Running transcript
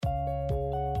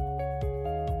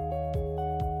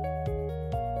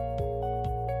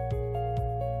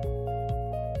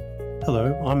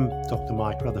Hello, I'm Dr.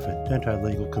 Mike Rutherford,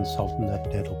 Dental-Legal Consultant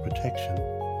at Dental Protection.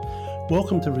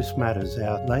 Welcome to Risk Matters,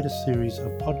 our latest series of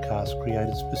podcasts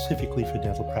created specifically for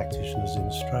dental practitioners in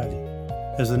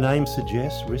Australia. As the name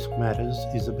suggests, Risk Matters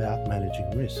is about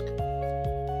managing risk.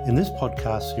 In this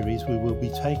podcast series, we will be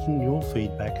taking your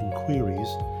feedback and queries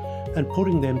and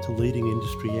putting them to leading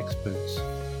industry experts,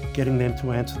 getting them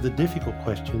to answer the difficult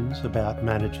questions about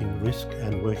managing risk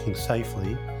and working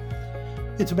safely.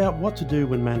 It's about what to do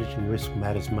when managing risk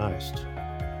matters most.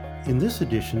 In this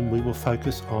edition, we will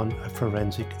focus on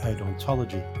forensic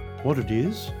odontology, what it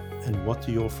is, and what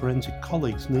do your forensic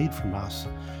colleagues need from us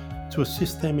to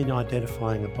assist them in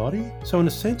identifying a body. So in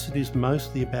a sense, it is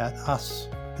mostly about us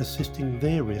assisting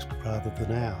their risk rather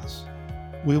than ours.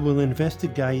 We will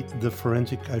investigate the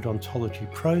forensic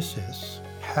odontology process,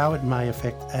 how it may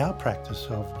affect our practice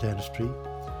of dentistry,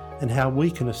 and how we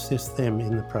can assist them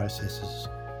in the processes.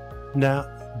 Now,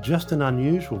 just an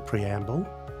unusual preamble,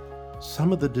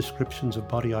 some of the descriptions of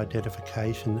body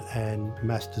identification and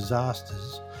mass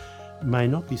disasters may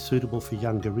not be suitable for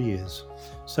younger ears.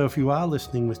 So if you are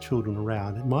listening with children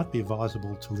around, it might be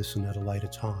advisable to listen at a later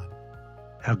time.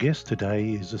 Our guest today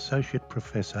is Associate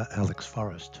Professor Alex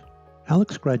Forrest.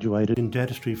 Alex graduated in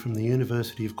dentistry from the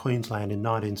University of Queensland in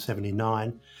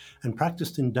 1979 and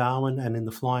practiced in Darwin and in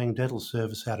the Flying Dental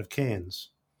Service out of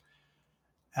Cairns.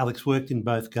 Alex worked in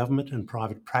both government and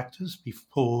private practice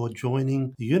before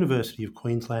joining the University of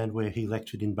Queensland, where he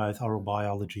lectured in both oral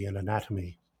biology and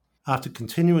anatomy. After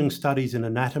continuing studies in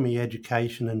anatomy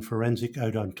education and forensic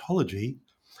odontology,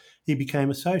 he became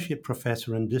Associate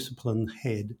Professor and Discipline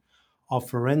Head of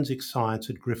Forensic Science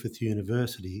at Griffith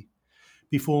University,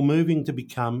 before moving to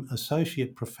become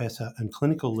Associate Professor and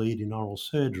Clinical Lead in Oral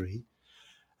Surgery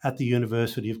at the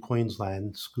University of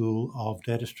Queensland School of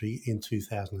Dentistry in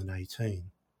 2018.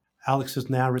 Alex is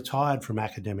now retired from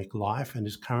academic life and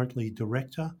is currently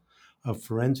Director of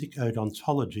Forensic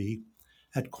Odontology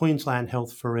at Queensland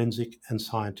Health Forensic and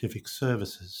Scientific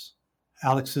Services.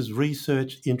 Alex's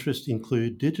research interests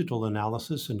include digital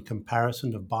analysis and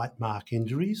comparison of bite mark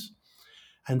injuries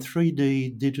and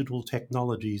 3D digital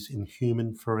technologies in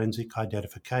human forensic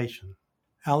identification.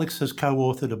 Alex has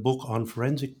co-authored a book on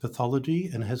forensic pathology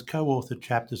and has co-authored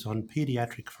chapters on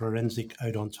pediatric forensic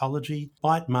odontology,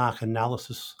 bite mark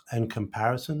analysis and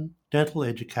comparison, dental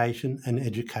education, and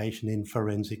education in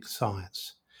forensic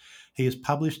science. He has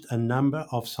published a number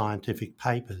of scientific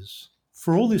papers.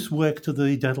 For all this work to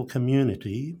the dental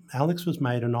community, Alex was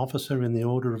made an Officer in the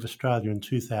Order of Australia in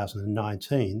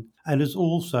 2019 and is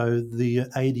also the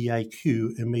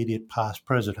ADAQ Immediate Past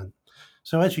President.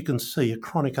 So as you can see, a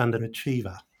chronic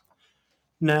underachiever.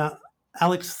 Now,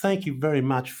 Alex, thank you very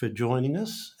much for joining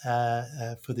us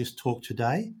for this talk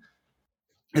today.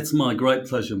 It's my great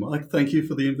pleasure, Mike. Thank you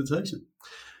for the invitation.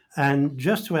 And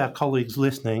just to our colleagues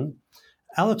listening,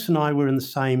 Alex and I were in the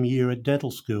same year at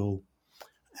dental school.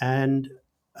 And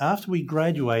after we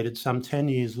graduated some 10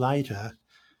 years later,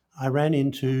 I ran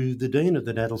into the Dean of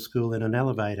the dental school in an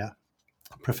elevator,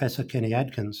 Professor Kenny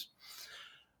Adkins.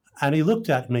 And he looked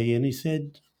at me and he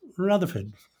said,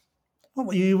 "Rutherford,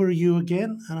 what year were you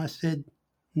again?" And I said,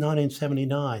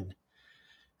 1979.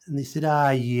 And he said,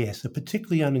 yes, a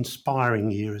particularly uninspiring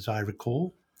year, as I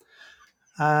recall,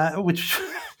 which,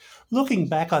 looking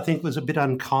back, I think was a bit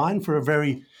unkind for a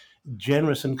very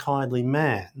generous and kindly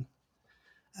man,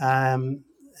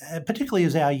 particularly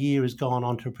as our year has gone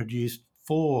on to produce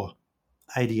 4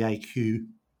 ADAQ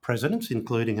presidents,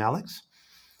 including Alex,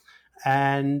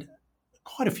 and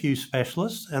quite a few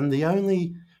specialists, and the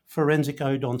only forensic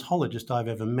odontologist I've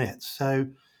ever met. So,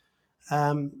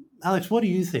 Alex, what do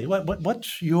you think?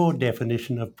 What's your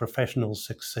definition of professional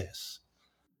success?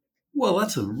 Well,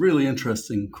 that's a really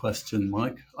interesting question,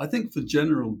 Mike. I think for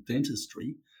general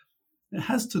dentistry, it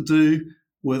has to do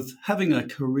with having a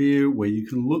career where you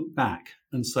can look back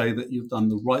and say that you've done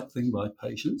the right thing by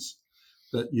patients,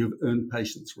 that you've earned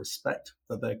patients' respect,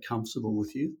 that they're comfortable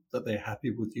with you, that they're happy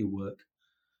with your work.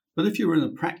 But if you're in a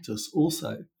practice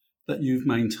also, that you've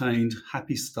maintained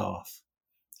happy staff.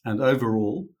 And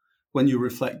overall, when you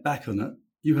reflect back on it,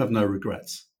 you have no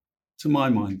regrets. To my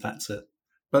mind, that's it.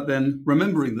 But then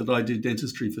remembering that I did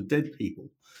dentistry for dead people,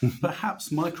 perhaps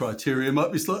my criteria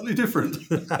might be slightly different.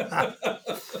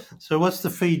 So what's the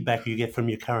feedback you get from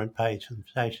your current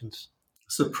patients?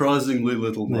 Surprisingly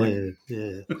little, Mike.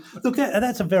 Yeah. Look,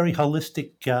 that's a very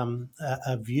holistic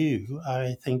view.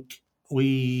 I think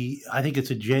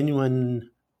it's a genuine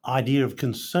idea of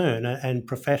concern and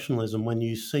professionalism when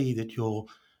you see that your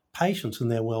patients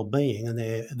and their well-being and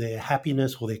their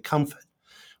happiness or their comfort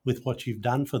with what you've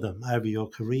done for them over your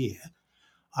career.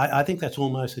 I think that's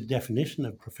almost a definition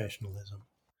of professionalism.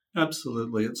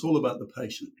 Absolutely. It's all about the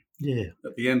patient. Yeah.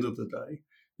 At the end of the day,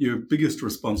 your biggest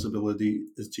responsibility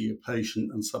is to your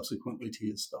patient and subsequently to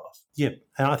your staff. Yep.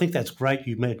 And I think that's great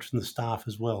you mentioned the staff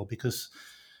as well, because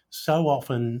so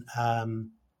often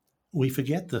we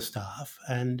forget the staff.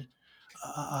 And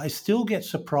I still get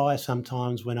surprised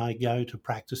sometimes when I go to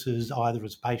practices, either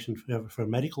as a patient for a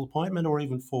medical appointment or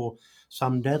even for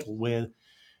some dental, where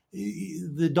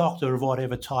the doctor of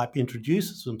whatever type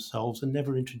introduces themselves and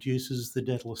never introduces the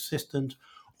dental assistant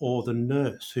or the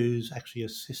nurse who's actually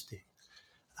assisting.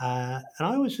 And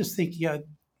I always just think,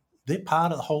 they're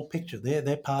part of the whole picture.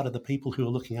 They're part of the people who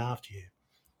are looking after you.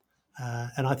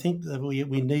 And I think that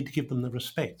we need to give them the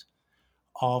respect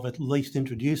of at least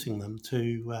introducing them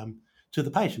to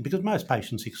the patient, because most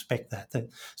patients expect that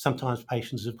sometimes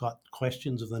patients have got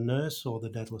questions of the nurse or the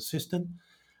dental assistant,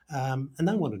 and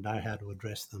they want to know how to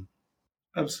address them.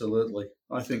 Absolutely.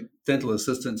 I think dental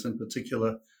assistants in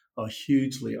particular are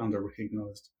hugely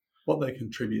under-recognised. What they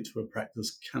contribute to a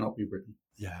practice cannot be written.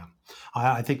 Yeah.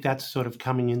 I think that's sort of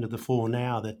coming into the fore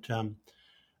now, that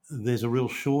there's a real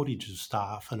shortage of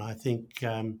staff, and I think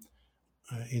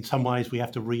in some ways we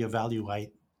have to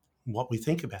reevaluate what we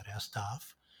think about our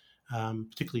staff,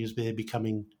 particularly as they're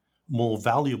becoming more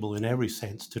valuable in every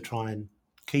sense, to try and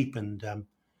keep and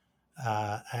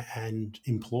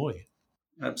employ.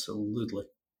 Absolutely.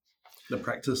 The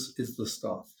practice is the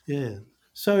staff. Yeah.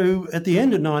 So at the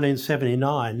end of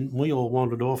 1979, we all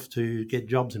wandered off to get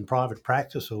jobs in private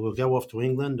practice, or go off to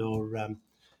England or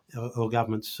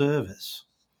government service.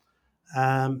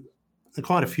 And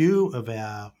quite a few of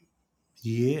our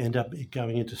year end up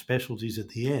going into specialties at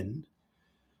the end.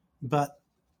 But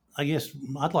I guess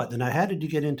I'd like to know, how did you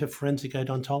get into forensic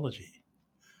odontology?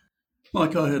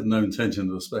 Like, I had no intention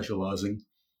of specialising,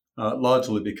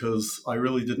 largely because I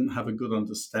really didn't have a good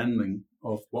understanding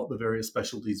of what the various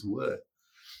specialties were.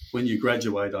 When you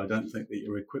graduate, I don't think that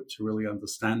you're equipped to really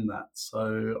understand that.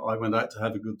 So I went out to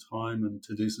have a good time and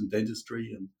to do some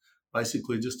dentistry and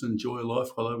basically just enjoy life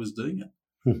while I was doing it.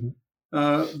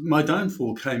 Mm-hmm. My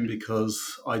downfall came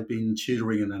because I'd been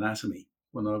tutoring in anatomy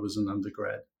when I was an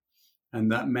undergrad, and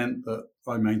that meant that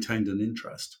I maintained an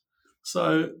interest.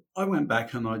 So I went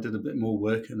back and I did a bit more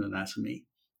work in anatomy,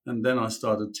 and then I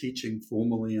started teaching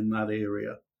formally in that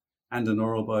area and in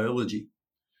oral biology.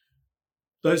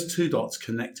 Those two dots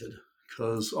connected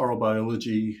because oral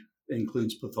biology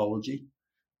includes pathology.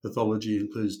 Pathology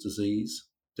includes disease.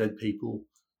 Dead people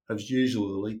have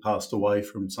usually passed away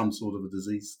from some sort of a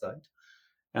disease state.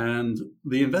 And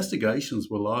the investigations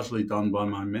were largely done by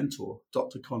my mentor,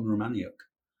 Dr. Con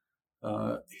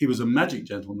Romaniuk. He was a magic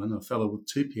gentleman, a fellow with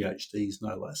 2 PhDs,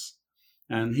 no less.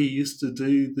 And he used to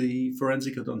do the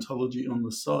forensic odontology on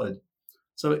the side.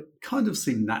 So it kind of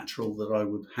seemed natural that I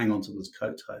would hang on to his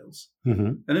coattails.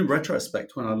 Mm-hmm. And in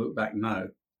retrospect, when I look back now,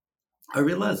 I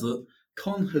realised that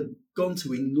Con had gone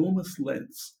to enormous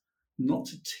lengths not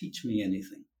to teach me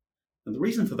anything. And the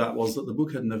reason for that was that the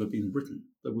book had never been written.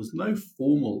 There was no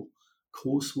formal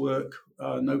coursework,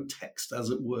 no text, as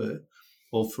it were,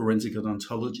 of forensic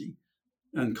odontology.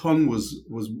 And Con was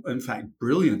in fact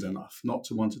brilliant enough not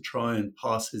to want to try and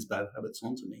pass his bad habits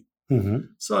on to me. Mm-hmm.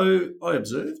 So I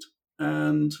observed,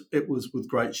 and it was with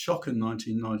great shock in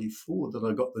 1994 that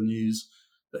I got the news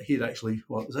that he'd actually,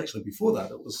 well, it was actually before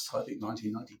that, it was, I think,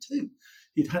 1992,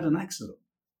 he'd had an accident.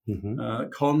 Mm-hmm.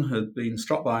 Con had been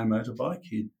struck by a motorbike.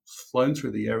 He'd flown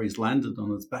through the air. He's landed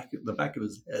on his back, the back of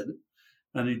his head,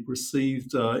 and he'd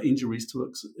received injuries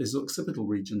to his occipital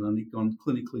region, and he'd gone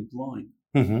clinically blind.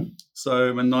 Mm-hmm. So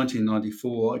in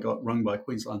 1994, I got rung by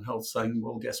Queensland Health saying,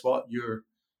 "Well, guess what? You're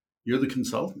the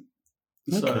consultant."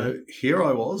 Okay. So here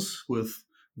I was with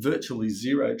virtually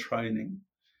zero training,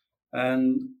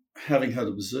 and having had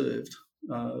observed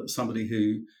somebody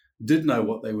who did know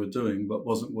what they were doing but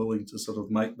wasn't willing to sort of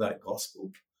make that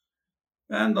gospel.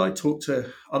 And I talked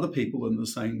to other people in the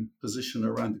same position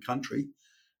around the country,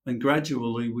 and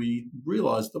gradually we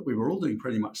realised that we were all doing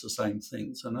pretty much the same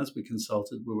things. And as we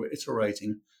consulted, we were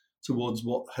iterating towards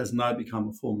what has now become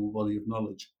a formal body of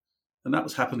knowledge. And that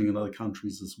was happening in other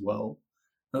countries as well.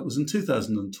 That was in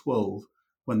 2012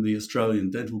 when the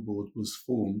Australian Dental Board was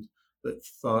formed, that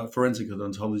forensic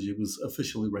odontology was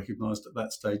officially recognised at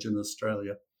that stage in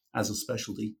Australia as a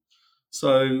specialty.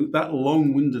 So that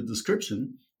long-winded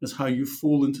description is how you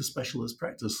fall into specialist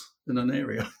practice in an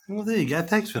area. Well, there you go.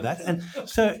 Thanks for that. And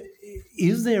so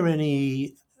is there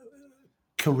any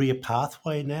career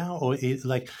pathway now? Or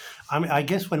I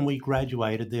guess when we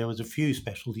graduated, there was a few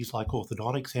specialties like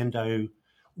orthodontics. Endo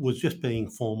was just being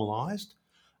formalised.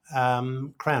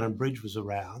 Crown and Bridge was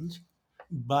around.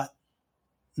 But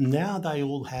now they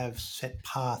all have set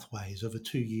pathways of a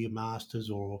 2-year master's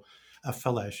or a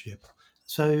fellowship.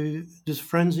 So does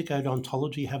forensic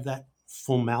odontology have that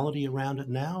formality around it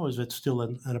now, or is it still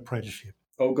an apprenticeship?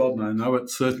 Oh, God, no. No, it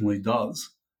certainly does.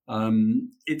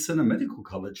 It's in a medical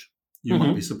college, you Mm-hmm.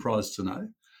 might be surprised to know.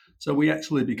 So we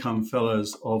actually become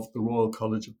fellows of the Royal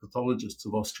College of Pathologists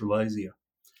of Australasia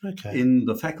Okay. in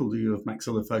the Faculty of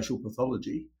Maxillofacial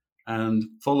Pathology. And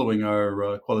following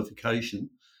our qualification,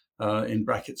 in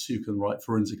brackets, you can write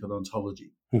forensic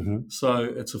odontology. Mm-hmm. So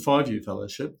it's a 5-year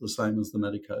fellowship, the same as the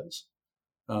medicos.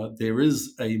 There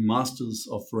is a Masters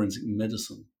of Forensic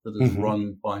Medicine that is Mm-hmm.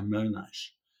 run by Monash.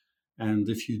 And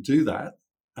if you do that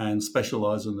and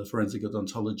specialise in the forensic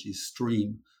odontology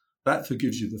stream, that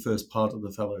forgives you the first part of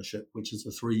the fellowship, which is a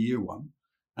 3-year one.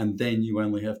 And then you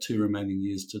only have 2 remaining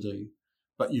years to do.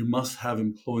 But you must have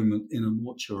employment in a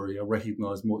mortuary, a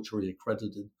recognised mortuary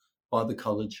accredited by the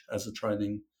college as a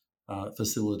training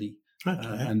facility, Okay.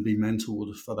 and be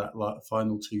mentored for that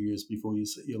final 2 years before you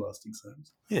sit your last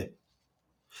exams. Yeah.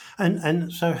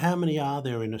 And so how many are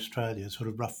there in Australia, sort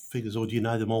of rough figures, or do you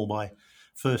know them all by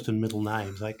first and middle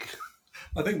names? Like,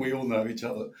 I think we all know each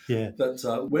other. yeah.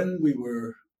 That when we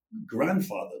were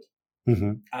grandfathered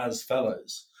Mm-hmm. as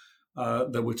fellows,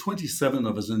 there were 27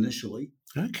 of us initially.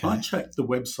 Okay. I checked the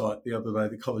website the other day,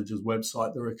 the college's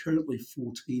website. There are currently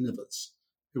 14 of us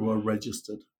who are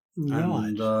registered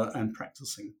Right. and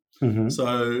practicing. Mm-hmm.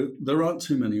 So there aren't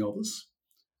too many of us.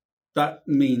 That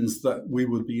means that we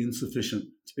would be insufficient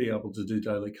to be able to do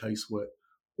daily casework.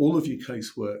 All of your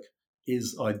casework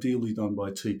is ideally done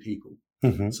by 2 people,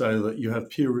 Mm-hmm. so that you have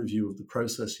peer review of the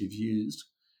process you've used,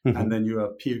 Mm-hmm. and then you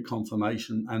have peer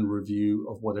confirmation and review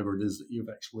of whatever it is that you've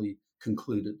actually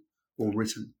concluded or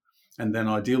written. And then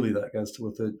ideally that goes to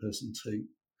a third person too.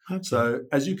 Okay. So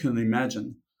as you can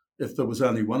imagine, if there was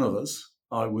only one of us,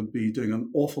 I would be doing an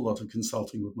awful lot of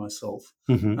consulting with myself,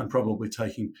 Mm-hmm. and probably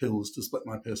taking pills to split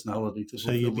my personality to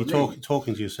So you'd be fulfill the need.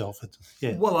 talking to yourself.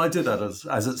 Yeah. Well, I do that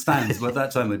as it stands, but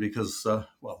that's only because,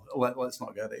 let's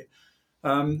not go there.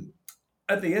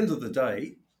 At the end of the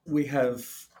day, we have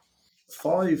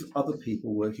 5 other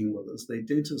people working with us. They're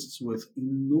dentists with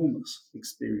enormous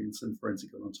experience in forensic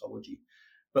odontology,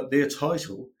 but their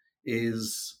title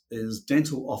is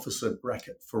dental officer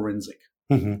bracket forensic,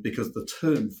 Mm-hmm. because the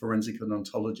term forensic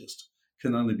odontologist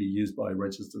can only be used by a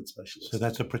registered specialist. So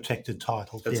that's a protected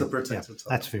title. It's Yeah, a protected title.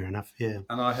 That's fair enough. Yeah.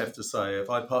 And I have to say, if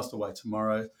I passed away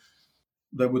tomorrow,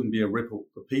 there wouldn't be a ripple.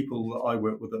 The people that I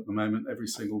work with at the moment, every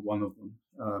single one of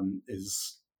them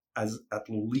is at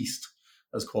least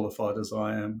as qualified as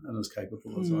I am and as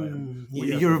capable as I am.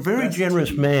 You're a very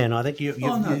generous man. I think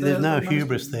there's no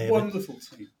hubris there. Wonderful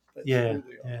team. Yeah.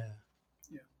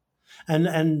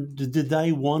 And did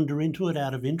they wander into it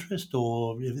out of interest,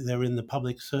 or they're in the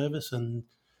public service and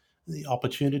the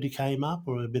opportunity came up,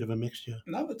 or a bit of a mixture?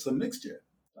 No, it's a mixture.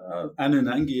 Anu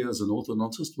Nangia is an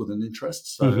orthodontist with an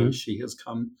interest, so she has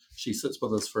come. She sits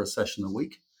with us for a session a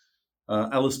week.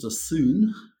 Alistair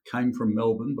Soon came from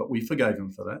Melbourne, but we forgave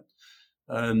him for that.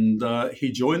 And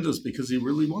he joined us because he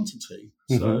really wanted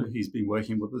to. So he's been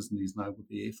working with us, and he's now with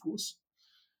the Air Force.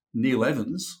 Neil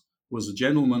Evans was a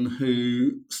gentleman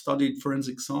who studied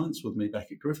forensic science with me back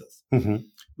at Griffith. Mm-hmm.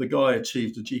 The guy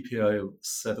achieved a GPA of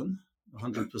 7,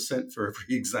 100% for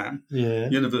every exam,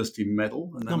 university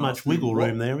medal. And not much wiggle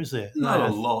room there, is there? Not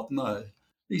a lot, no.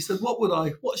 He said,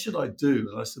 what should I do?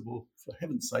 And I said, well, for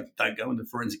heaven's sake, don't go into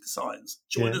forensic science.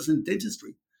 Join us in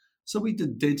dentistry. So we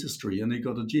did dentistry, and he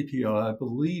got a GPA,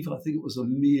 I think it was a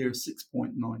mere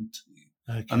 6.92.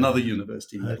 Okay. Another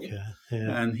university medal. Okay.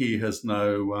 Yeah. And he has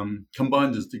now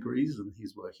combined his degrees, and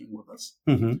he's working with us.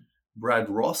 Mm-hmm. Brad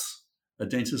Ross, a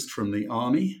dentist from the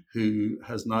Army who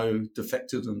has now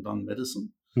defected and done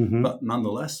medicine, but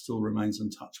nonetheless still remains in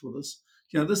touch with us.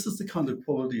 You know, this is the kind of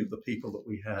quality of the people that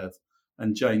we have.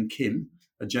 And Jane Kim,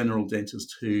 a general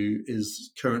dentist who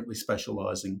is currently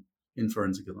specialising in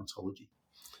forensic odontology.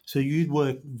 So you'd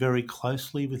work very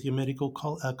closely with your medical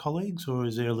colleagues, or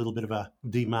is there a little bit of a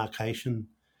demarcation?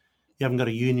 You haven't got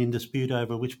a union dispute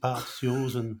over which part's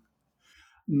yours?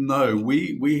 No,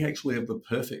 we actually have the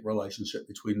perfect relationship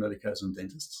between medicos and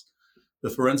dentists.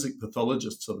 The forensic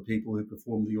pathologists are the people who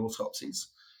perform the autopsies.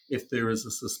 If there is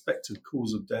a suspected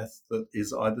cause of death that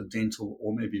is either dental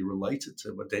or maybe related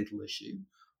to a dental issue,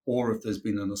 or if there's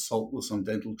been an assault with some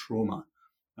dental trauma,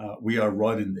 we are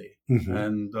right in there.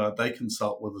 And they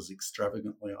consult with us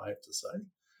extravagantly, I have to say.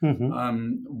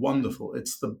 Wonderful.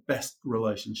 It's the best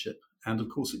relationship. And, of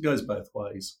course, it goes both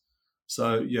ways.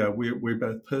 So, yeah, we're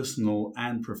both personal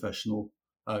and professional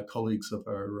colleagues of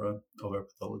our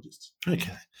pathologists.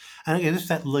 Okay. And I guess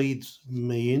that leads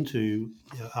me into,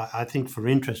 I think, for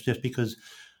interest, just because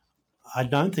I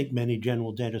don't think many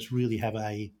general dentists really have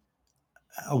a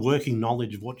a working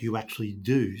knowledge of what you actually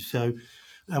do. So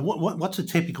what's a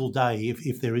typical day,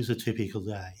 if there is a typical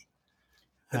day?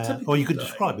 Or you could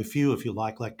describe a few if you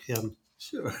like.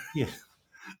 Sure. Yeah.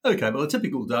 Okay, well, a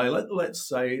typical day, let's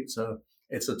say it's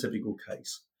a typical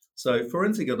case. So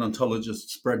forensic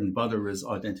odontologists' bread and butter is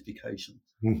identification,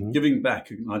 giving back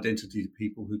an identity to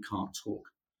people who can't talk.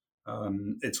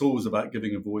 It's always about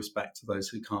giving a voice back to those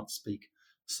who can't speak.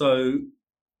 So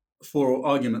for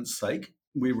argument's sake,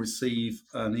 we receive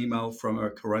an email from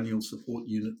a coronial support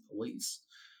unit police,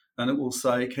 and it will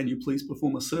say, can you please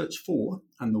perform a search for,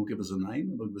 and they'll give us a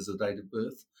name, they'll give us a date of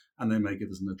birth, and they may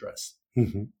give us an address.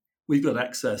 We've got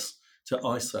access to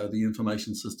ISO, the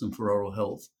Information System for Oral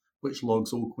Health, which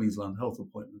logs all Queensland health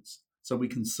appointments. So we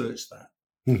can search that.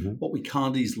 What we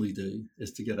can't easily do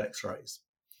is to get x-rays,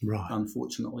 right?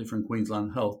 Unfortunately, from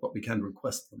Queensland Health, but we can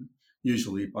request them,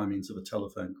 usually by means of a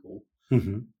telephone call.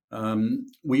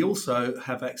 We also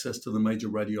have access to the major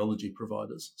radiology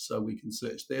providers, so we can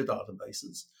search their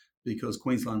databases because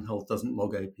Queensland Health doesn't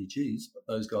log APGs, but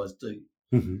those guys do.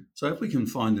 So if we can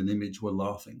find an image, we're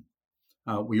laughing.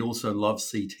 We also love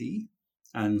CT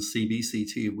and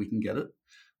CBCT if we can get it.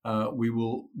 We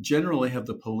will generally have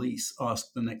the police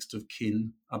ask the next of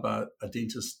kin about a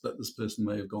dentist that this person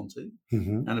may have gone to.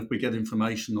 And if we get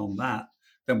information on that,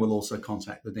 then we'll also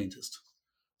contact the dentist.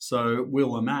 So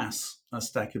we'll amass a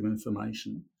stack of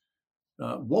information.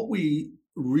 What we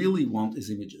really want is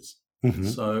images.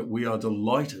 So we are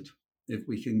delighted if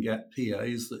we can get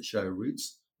PAs that show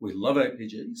roots. We love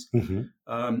APGs.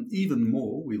 Even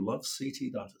more, we love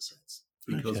CT data sets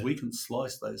because we can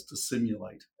slice those to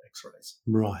simulate X-rays.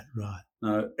 Right.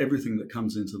 Now, everything that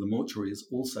comes into the mortuary is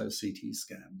also CT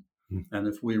scanned. And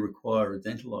if we require a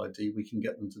dental ID, we can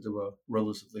get them to do a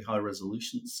relatively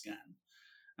high-resolution scan.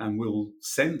 And we'll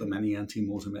send them any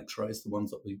anti-mortem X-rays, the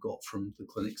ones that we've got from the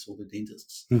clinics or the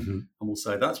dentists. And we'll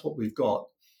say, that's what we've got.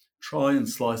 Try and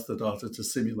slice the data to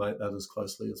simulate that as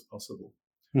closely as possible.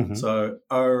 So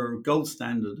our gold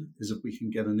standard is if we can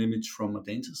get an image from a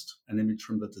dentist, an image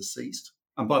from the deceased.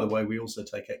 And by the way, we also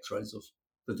take X-rays of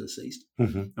the deceased,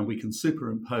 and we can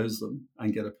superimpose them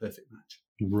and get a perfect match.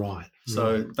 Right.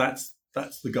 So that's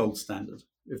the gold standard.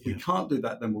 If we can't do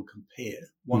that, then we'll compare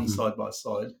one side by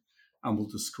side and we'll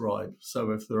describe.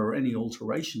 So if there are any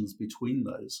alterations between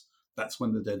those, that's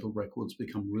when the dental records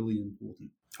become really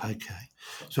important. Okay.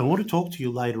 So I want to talk to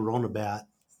you later on about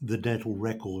the dental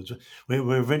records.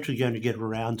 We're eventually going to get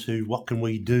around to what can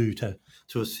we do to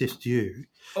assist you.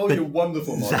 Oh, you're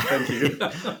wonderful, Mike. Thank you.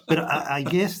 But I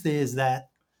guess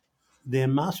there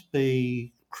must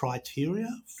be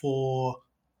criteria for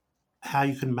how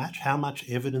you can match. How much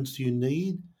evidence do you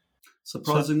need?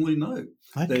 Surprisingly, no.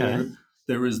 Okay.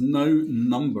 There is no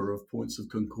number of points of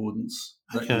concordance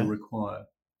that you require.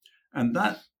 And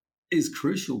that is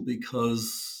crucial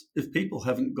because if people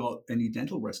haven't got any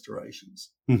dental restorations,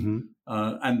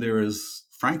 and there is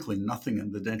frankly nothing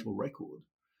in the dental record,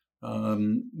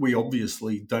 we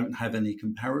obviously don't have any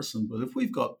comparison. But if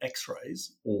we've got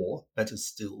X-rays, or better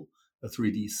still, a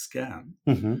 3D scan,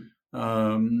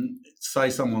 say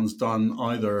someone's done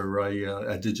either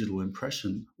a digital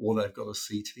impression or they've got a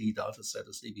CT data set,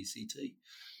 a CBCT,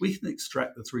 we can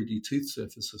extract the 3D tooth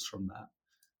surfaces from that.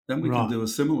 Then we can do a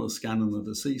similar scan on the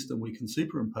deceased and we can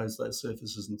superimpose those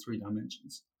surfaces in 3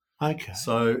 dimensions. Okay.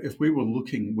 So if we were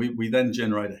looking, we then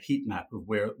generate a heat map of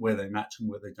where they match and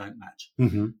where they don't match.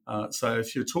 So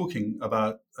if you're talking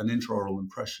about an intraoral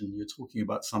impression, you're talking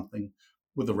about something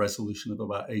with a resolution of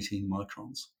about 18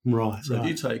 microns. Right. So if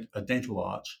you take a dental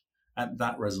arch at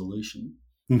that resolution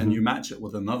and you match it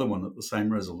with another one at the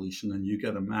same resolution and you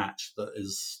get a match that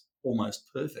is almost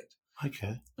perfect.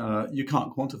 Okay. You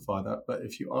can't quantify that, but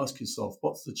if you ask yourself,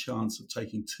 what's the chance of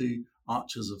taking 2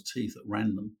 arches of teeth at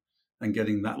random and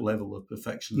getting that level of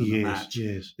perfection in the match?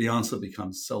 The answer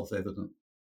becomes self-evident.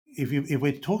 If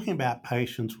we're talking about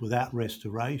patients without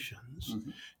restorations,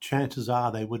 chances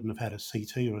are they wouldn't have had a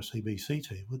CT or a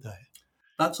CBCT, would they?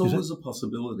 That's always a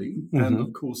possibility. And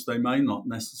of course, they may not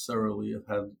necessarily have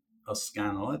had a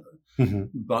scan either.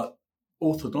 But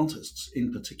orthodontists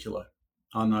in particular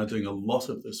are now doing a lot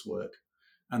of this work.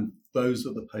 And those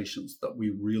are the patients that we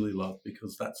really love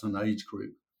because that's an age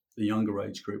group, the younger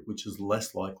age group, which is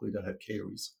less likely to have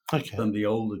caries than the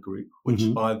older group,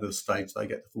 which by the stage they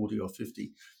get to 40 or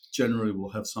 50, generally will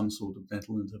have some sort of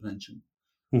dental intervention.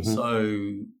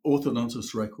 So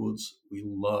orthodontist records, we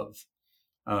love.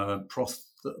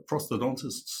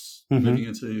 Prosthodontists moving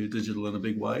into digital in a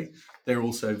big way, they're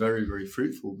also very, very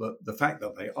fruitful. But the fact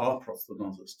that they are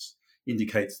prosthodontists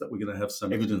indicates that we're going to have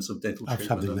some evidence of dental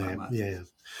treatment in that matter.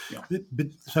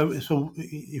 But so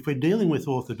if we're dealing with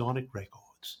orthodontic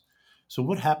records, So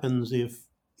what happens if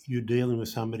you're dealing with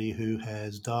somebody who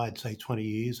has died, say, 20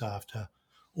 years after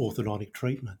orthodontic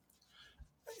treatment?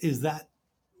 Is that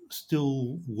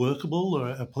still workable or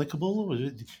applicable? Or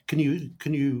can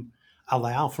you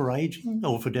allow for aging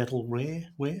or for dental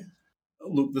wear?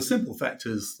 Look, the simple fact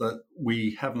is that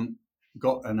we haven't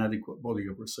got an adequate body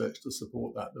of research to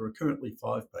support that. There are currently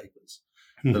 5 papers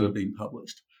that have been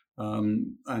published,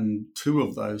 and 2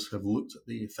 of those have looked at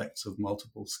the effects of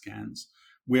multiple scans.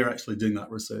 We're actually doing that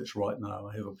research right now.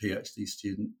 I have a PhD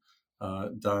student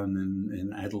down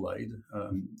in Adelaide,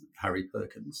 Harry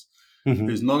Perkins,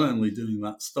 who's not only doing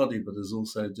that study, but is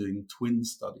also doing twin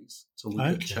studies to look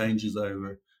at changes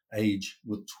over age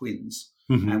with twins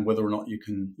and whether or not you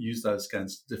can use those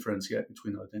scans to differentiate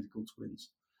between identical twins.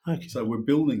 So we're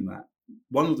building that.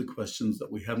 One of the questions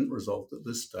that we haven't resolved at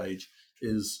this stage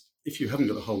is if you haven't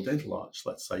got a whole dental arch,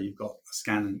 let's say you've got a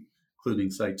scan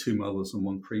including, say, 2 molars and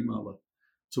 1 premolar,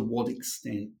 to what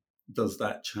extent does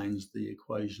that change the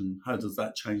equation? How does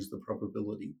that change the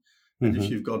probability? And if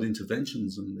you've got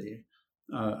interventions in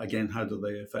there, again, how do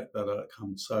they affect that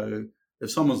outcome? So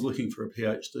if someone's looking for a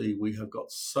PhD, we have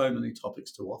got so many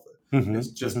topics to offer. It's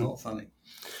just not funny.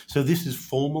 So this is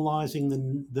formalising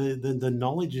the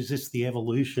knowledge? Is this the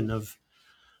evolution of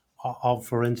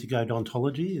forensic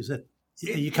odontology? Is that...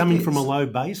 Are you coming from a low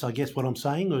base, I guess what I'm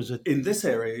saying, or is it... In this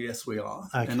area, yes, we are.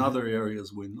 In other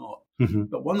areas, we're not.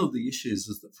 But one of the issues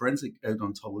is that forensic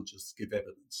odontologists give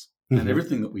evidence, and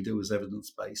everything that we do is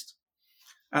evidence-based.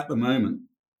 At the moment,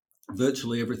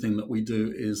 virtually everything that we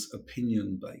do is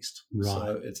opinion-based,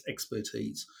 so it's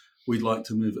expertise. We'd like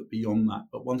to move it beyond that,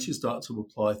 but once you start to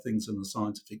apply things in a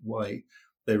scientific way,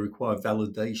 they require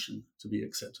validation to be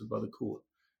accepted by the court.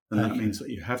 And that means that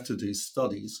you have to do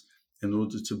studies in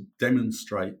order to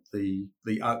demonstrate the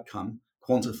outcome,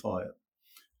 quantify it.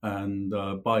 And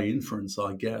by inference,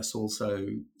 I guess, also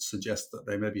suggest that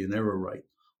there may be an error rate,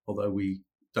 although we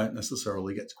don't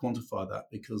necessarily get to quantify that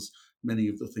because many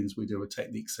of the things we do are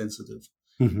technique sensitive.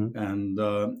 And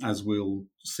as we'll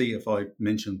see if I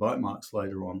mention bite marks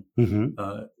later on,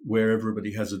 where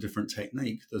everybody has a different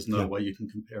technique, there's no way you can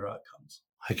compare outcomes.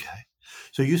 Okay.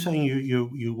 So you're saying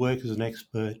you work as an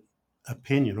expert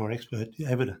opinion or expert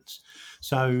evidence.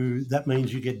 So that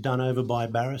means you get done over by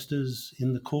barristers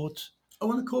in the courts?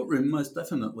 Oh, in the courtroom, most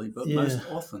definitely. But most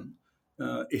often,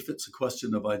 if it's a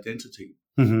question of identity,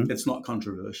 it's not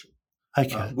controversial.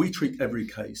 We treat every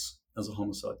case as a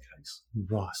homicide case.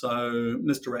 Right. So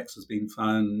Mr. X has been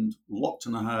found locked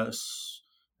in a house.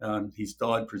 He's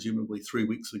died presumably 3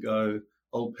 weeks ago.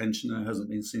 Old pensioner,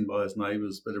 hasn't been seen by his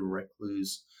neighbours, bit of a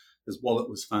recluse. His wallet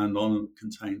was found on him. It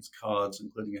contains cards,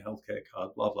 including a healthcare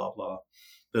card, blah, blah, blah.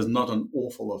 There's not an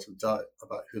awful lot of doubt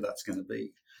about who that's going to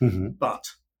be. But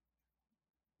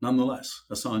nonetheless,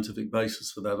 a scientific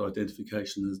basis for that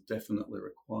identification is definitely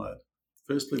required.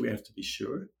 Firstly, we have to be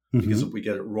sure, because if we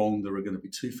get it wrong, there are going to be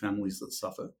 2 families that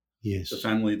suffer. Yes. The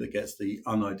family that gets the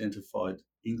unidentified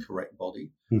incorrect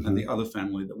body and the other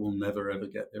family that will never, ever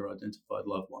get their identified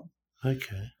loved one.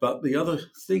 Okay. But the other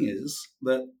thing is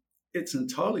that it's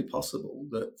entirely possible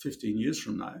that 15 years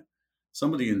from now,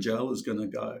 somebody in jail is going to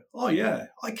go, oh, yeah,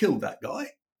 I killed that guy.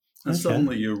 And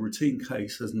suddenly your routine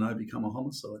case has now become a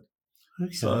homicide.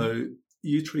 So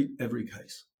you treat every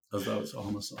case as though it's a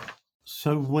homicide.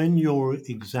 So when you're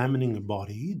examining a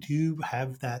body, do you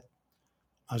have that,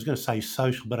 I was going to say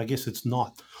social, but I guess it's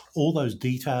not, all those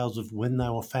details of when they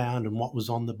were found and what was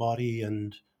on the body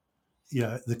and...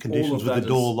 the conditions with the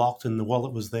door locked and the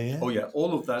wallet was there? Oh, yeah.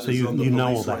 All of that is on the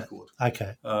police record.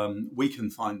 Okay. We can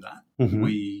find that.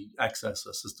 We access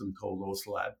a system called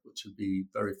OSLab, which would be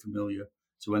very familiar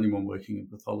to anyone working in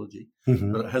pathology.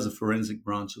 But it has a forensic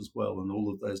branch as well, and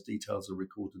all of those details are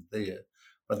recorded there.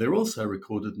 But they're also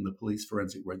recorded in the police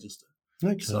forensic register.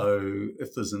 So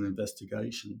if there's an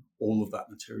investigation, all of that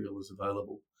material is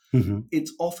available.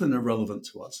 It's often irrelevant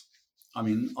to us. I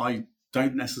mean, I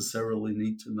don't necessarily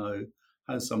need to know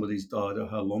how somebody's died or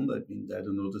how long they've been dead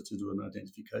in order to do an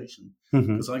identification,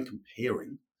 because I'm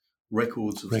comparing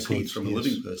records of teeth from a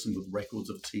living person with records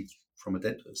of teeth from a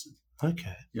dead person.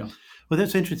 Okay. Yeah. Well,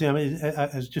 that's interesting. I mean,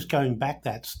 as just going back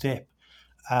that step,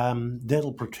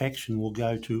 dental protection will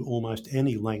go to almost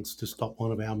any lengths to stop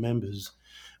one of our members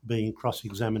being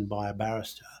cross-examined by a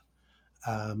barrister,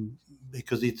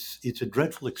 because it's a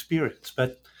dreadful experience.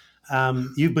 But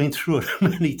you've been through it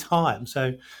many times,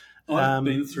 so I've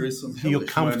been through some you're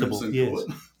comfortable.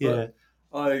 Court,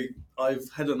 I've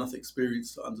had enough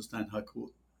experience to understand how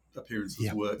court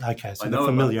appearances work. Okay, so I know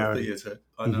familiarity. About the theatre.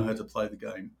 I know how to play the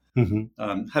game.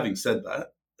 Having said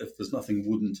that, if there's nothing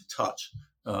wooden to touch,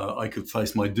 I could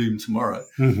face my doom tomorrow.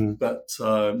 Mm-hmm. But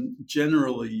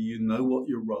generally, you know what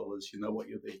your role is, you know what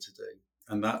you're there to do.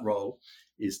 And that role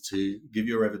is to give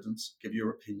your evidence, give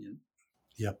your opinion,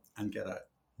 and get out.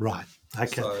 Right.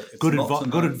 Okay. So it's Good not to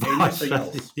know advice. anything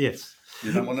else. Yes.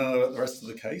 You don't want to know about the rest of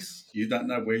the case. You don't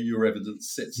know where your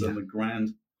evidence sits in the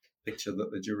grand picture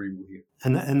that the jury will hear.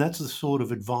 And that's the sort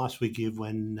of advice we give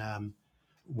when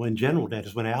general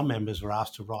dentists, when our members are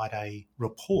asked to write a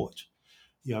report,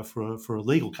 for a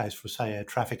legal case, for say a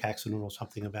traffic accident or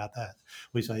something about that.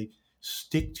 We say,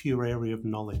 stick to your area of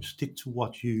knowledge, stick to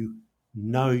what you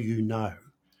know,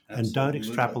 and don't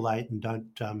extrapolate and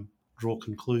don't draw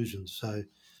conclusions. So,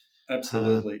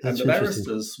 absolutely, and the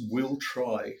barristers will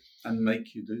try and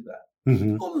make you do that.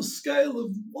 Mm-hmm. On a scale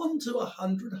of 1 to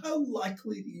 100, how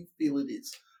likely do you feel it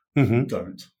is? Mm-hmm.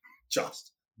 Don't.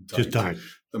 Just don't.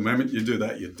 The moment you do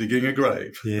that, you're digging a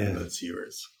grave. Yeah. And that's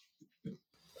yours.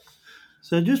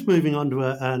 So just moving on to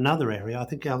another area, I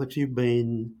think, Alex, you've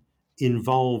been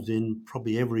involved in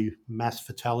probably every mass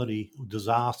fatality or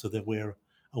disaster that we're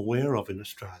aware of in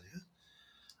Australia.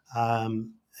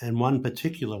 And one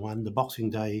particular one, the Boxing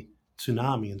Day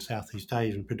tsunami in Southeast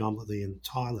Asia, and predominantly in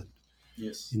Thailand,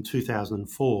 yes, in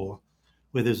 2004,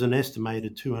 where there's an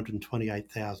estimated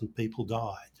 228,000 people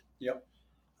died. Yep.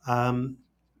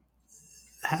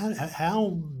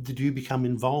 How did you become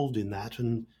involved in that?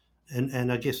 And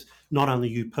I guess not only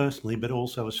you personally, but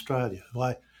also Australia.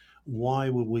 Why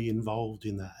were we involved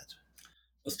in that?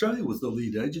 Australia was the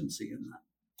lead agency in that.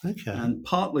 Okay. And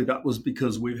partly that was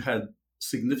because we've had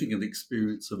significant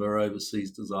experience of our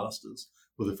overseas disasters,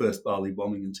 with the first Bali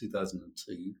bombing in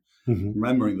 2002,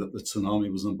 remembering that the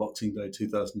tsunami was on Boxing Day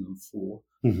 2004.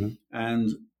 Mm-hmm. And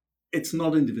it's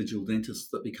not individual dentists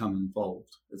that become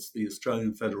involved. It's the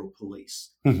Australian Federal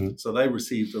Police. Mm-hmm. So they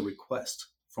received a request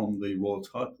from the Royal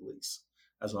Thai Police,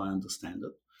 as I understand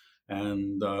it.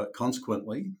 And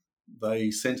consequently,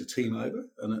 they sent a team over,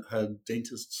 and it had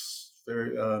dentists,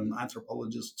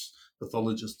 anthropologists,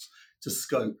 pathologists to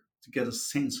scope, to get a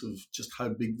sense of just how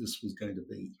big this was going to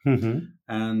be. Mm-hmm.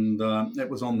 And it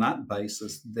was on that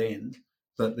basis then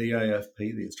that the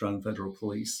AFP, the Australian Federal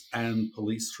Police, and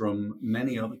police from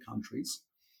many other countries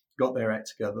got their act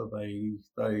together.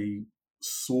 They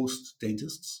sourced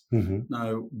dentists. Mm-hmm.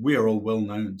 Now, we're all well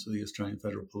known to the Australian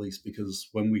Federal Police because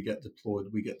when we get deployed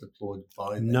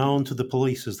by them. Known to the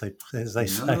police, as they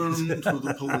say. Known to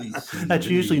the police. That's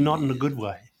usually not in a good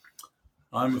way.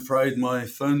 I'm afraid my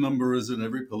phone number is in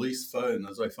every police phone,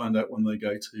 as I find out when they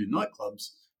go to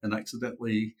nightclubs and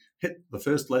accidentally hit the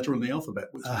first letter in the alphabet,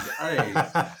 which is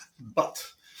A. But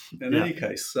in any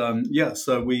case,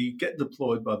 so we get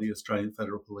deployed by the Australian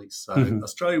Federal Police. So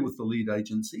Australia was the lead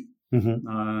agency.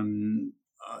 Mm-hmm.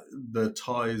 The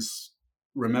Thais,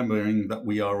 remembering that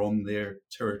we are on their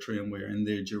territory and we're in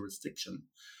their jurisdiction,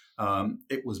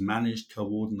 it was managed,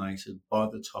 coordinated by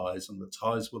the Thais, and the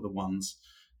Thais were the ones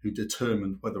who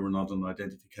determined whether or not an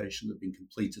identification had been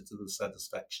completed to the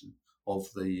satisfaction of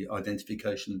the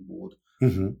identification board.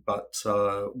 Mm-hmm. But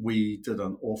we did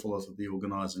an awful lot of the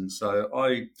organising. So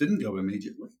I didn't go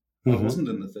immediately. Mm-hmm. I wasn't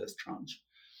in the first tranche.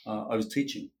 I was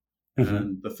teaching. Mm-hmm.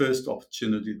 And the first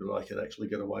opportunity that I could actually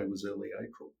get away was early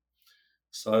April.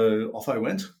 So off I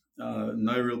went.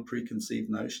 No real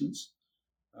preconceived notions.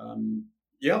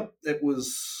 It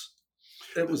was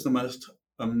the most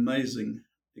amazing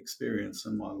experience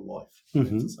in my life, I have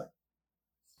to say.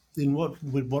 In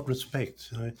what respect?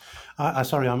 I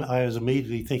was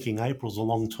immediately thinking April's a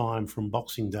long time from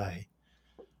Boxing Day.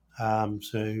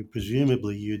 So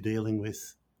presumably you're dealing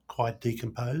with quite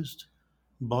decomposed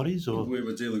bodies, or we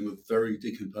were dealing with very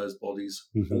decomposed bodies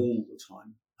all the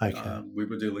time. Okay. We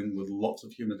were dealing with lots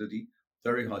of humidity,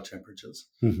 very high temperatures.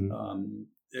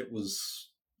 It was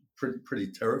pretty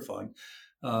terrifying.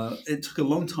 It took a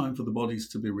long time for the bodies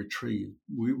to be retrieved.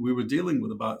 We were dealing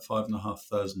with about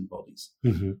 5,500 bodies.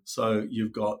 Mm-hmm. So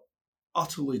you've got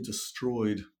utterly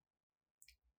destroyed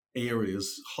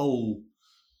areas, whole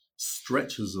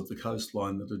stretches of the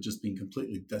coastline that have just been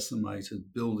completely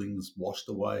decimated, buildings washed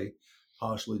away,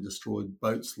 partially destroyed,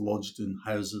 boats lodged in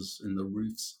houses, in the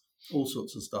roofs, all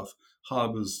sorts of stuff,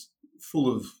 harbours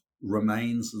full of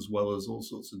remains as well as all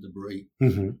sorts of debris.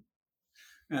 Mm-hmm.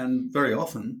 And very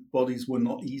often, bodies were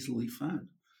not easily found.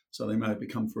 So they may have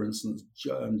become, for instance,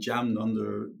 jammed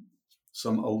under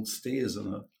some old stairs in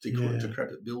a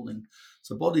decrepit building.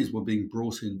 So bodies were being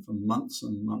brought in for months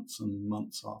and months and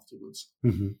months afterwards.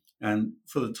 Mm-hmm. And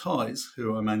for the Thais,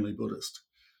 who are mainly Buddhist,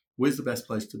 where's the best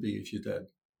place to be if you're dead?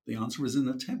 The answer is in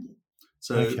a temple.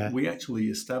 So we actually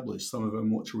established some of our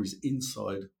mortuaries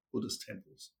inside Buddhist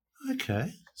temples.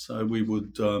 Okay. So we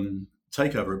would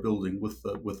take over a building with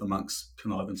the monks'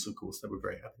 connivance. Of course, they were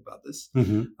very happy about this.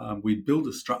 Mm-hmm. We'd build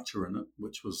a structure in it,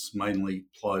 which was mainly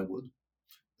plywood.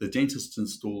 The dentist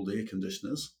installed air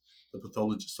conditioners. The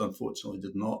pathologist, unfortunately,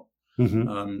 did not.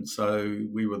 Mm-hmm. So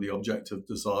we were the object of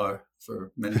desire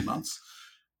for many months.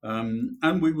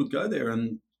 And we would go there,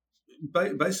 and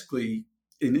basically,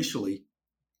 initially,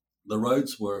 the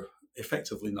roads were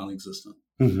effectively non-existent.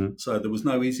 Mm-hmm. So there was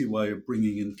no easy way of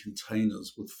bringing in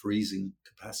containers with freezing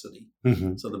capacity.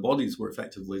 Mm-hmm. So the bodies were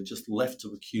effectively just left to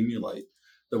accumulate.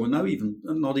 There were not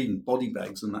even body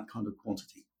bags in that kind of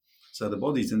quantity. So the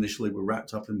bodies initially were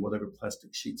wrapped up in whatever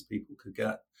plastic sheets people could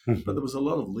get, Mm-hmm. but there was a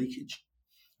lot of leakage.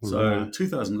 So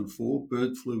 2004,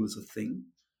 bird flu was a thing.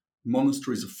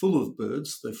 Monasteries are full of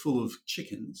birds. They're full of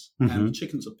chickens, and the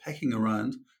chickens are pecking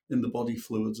around in the body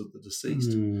fluids of the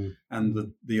deceased.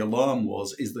 And the alarm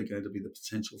was, is there going to be the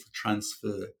potential for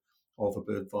transfer of a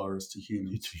bird virus to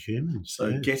humans? To humans.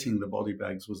 So getting the body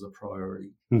bags was a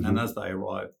priority. Mm-hmm. And as they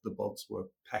arrived, the bods were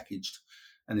packaged.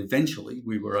 And eventually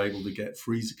we were able to get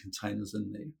freezer containers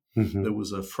in there. Mm-hmm. There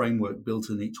was a framework built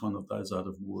in each one of those out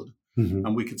of wood. Mm-hmm.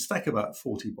 And we could stack about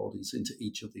 40 bodies into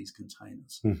each of these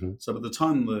containers. Mm-hmm. So by the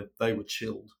time they were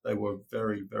chilled, they were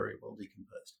very, very well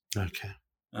decomposed. Okay.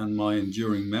 And my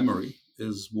enduring memory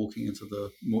is walking into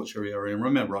the mortuary area. And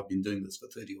remember, I've been doing this for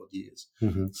 30 odd years.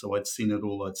 Mm-hmm. So I'd seen it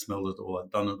all, I'd smelled it all,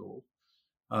 I'd done it all.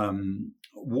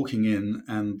 Walking in,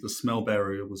 and the smell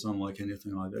barrier was unlike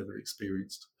anything I'd ever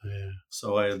experienced. Yeah.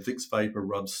 So I had Vicks vapor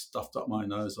rubs stuffed up my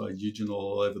nose. I had eugenol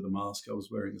all over the mask. I was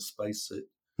wearing a spacesuit.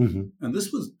 Mm-hmm. And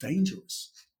this was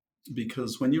dangerous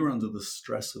because when you're under the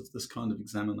stress of this kind of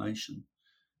examination,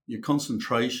 your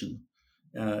concentration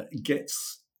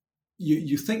gets...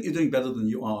 You think you're doing better than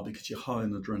you are because you're high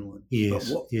in adrenaline. Yes,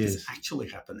 but what is actually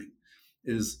happening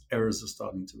is errors are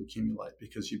starting to accumulate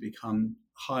because you become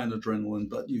high in adrenaline,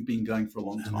 but you've been going for a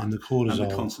long time. And the cortisol.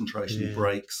 And the concentration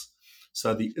breaks.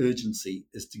 So the urgency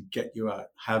is to get you out,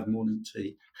 have morning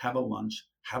tea, have a lunch,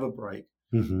 have a break.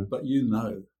 Mm-hmm. But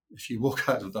if you walk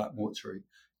out of that mortuary,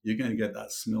 you're going to get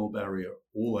that smell barrier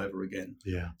all over again.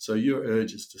 Yeah. So your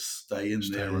urge is to stay in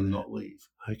there and not leave.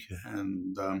 Okay.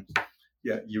 And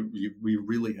we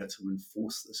really had to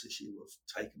enforce this issue of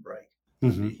take a break,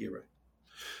 Mm-hmm. be a hero.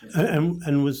 Yeah.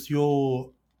 And was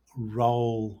your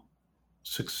role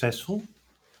successful?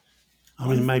 I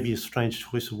mean, maybe a strange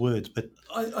choice of words, but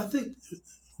I think...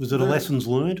 Was it a lessons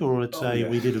learned, or it's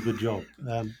we did a good job?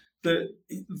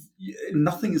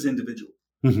 Nothing is individual.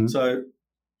 Mm-hmm. So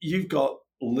you've got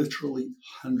literally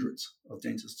hundreds of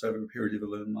dentists over a period of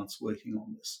 11 months working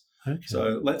on this. Okay.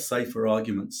 So let's say, for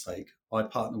argument's sake, I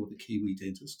partner with a Kiwi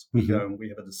dentist. We go and we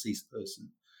have a deceased person.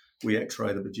 We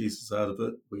x-ray the bejesus out of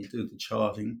it. We do the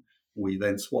charting. We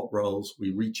then swap roles. We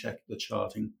recheck the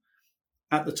charting.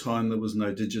 At the time, there was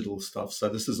no digital stuff. So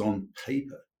this is on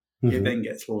paper. Mm-hmm. It then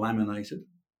gets laminated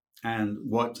and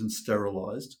wiped and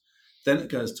sterilized. Then it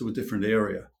goes to a different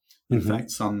area. In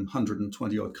fact, some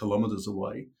 120 odd kilometers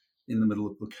away in the middle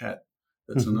of Phuket.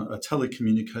 It's a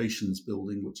telecommunications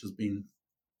building which has been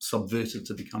subverted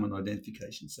to become an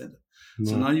identification center. Right.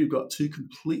 So now you've got two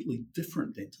completely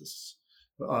different dentists,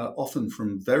 often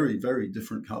from very, very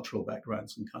different cultural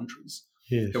backgrounds and countries,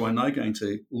 who are now going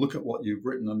to look at what you've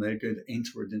written and they're going to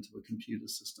enter it into a computer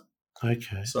system.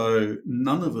 Okay. So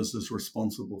none of us is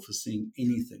responsible for seeing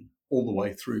anything all the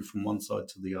way through from one side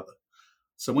to the other.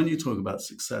 So when you talk about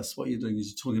success, what you're doing is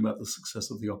you're talking about the success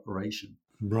of the operation,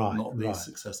 not the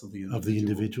success of the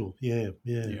individual. Yeah.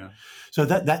 So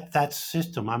that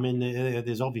system, I mean,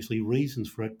 there's obviously reasons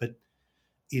for it, but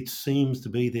it seems to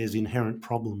be there's inherent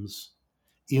problems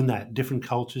in that. Different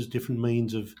cultures, different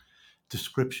means of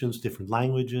descriptions, different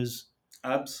languages.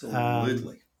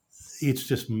 Absolutely. It's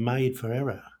just made for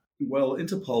error. Well,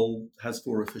 Interpol has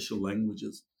 4 official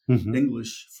languages: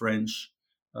 English, French,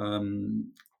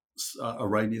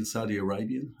 Arabian, Saudi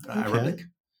Arabian, Arabic,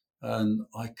 and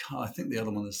I think the other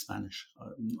one is Spanish.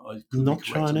 I could not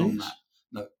be corrected Chinese? on that.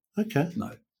 No. Okay.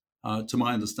 No. To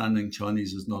my understanding,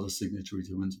 Chinese is not a signatory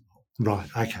to Interpol. Right.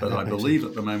 Okay. But I believe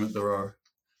at the moment there are,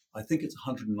 I think it's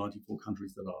 194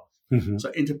 countries that are. Mm-hmm.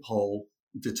 So Interpol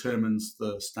determines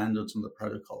the standards and the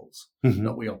protocols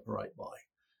that we operate by.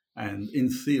 And in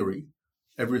theory,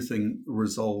 everything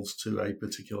resolves to a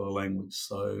particular language.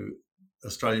 So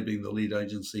Australia being the lead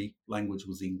agency, language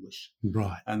was English.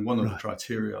 Right. And one of the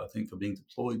criteria, I think, for being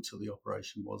deployed to the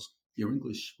operation was your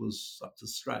English was up to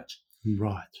scratch.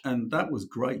 Right. And that was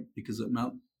great because it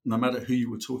meant no matter who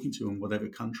you were talking to in whatever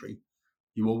country,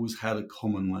 you always had a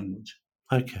common language.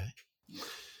 Okay.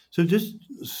 So just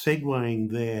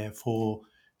segueing there for,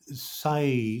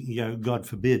 say, God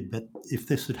forbid, but if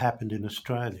this had happened in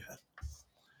Australia,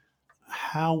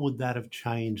 how would that have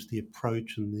changed the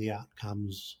approach and the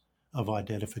outcomes of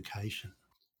identification?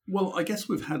 Well, I guess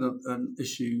we've had an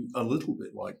issue a little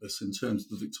bit like this in terms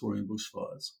of the Victorian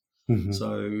bushfires. Mm-hmm.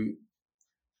 So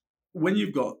when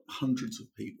you've got hundreds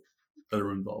of people that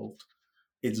are involved,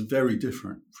 it's very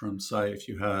different from, say, if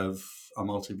you have a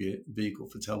multi-vehicle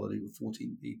fatality with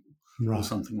 14 people or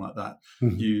something like that.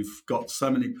 Mm-hmm. You've got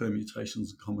so many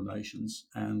permutations and combinations,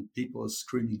 and people are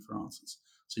screaming for answers.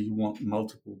 So you want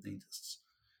multiple dentists.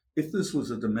 If this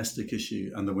was a domestic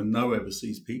issue and there were no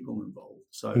overseas people involved,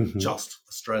 so just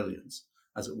Australians,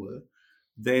 as it were,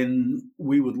 then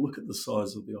we would look at the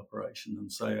size of the operation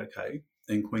and say, okay,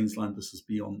 in Queensland, this is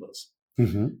beyond us.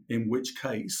 Mm-hmm. In which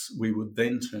case, we would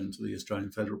then turn to the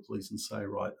Australian Federal Police and say,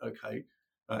 right, okay,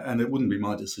 and it wouldn't be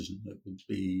my decision. It would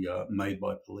be made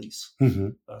by police. Mm-hmm.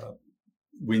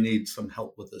 We need some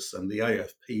help with this. And the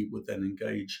AFP would then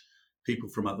engage people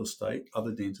from other state,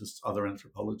 other dentists, other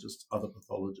anthropologists, other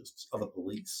pathologists, other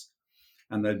police,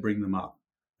 and they'd bring them up.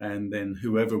 And then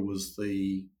whoever was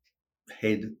the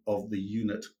head of the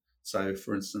unit, so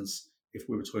for instance, if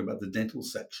we were talking about the dental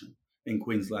section in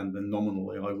Queensland, then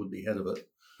nominally I would be head of it.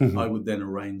 Mm-hmm. I would then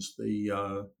arrange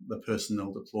the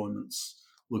personnel deployments,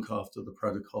 look after the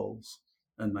protocols,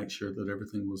 and make sure that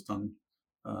everything was done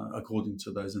according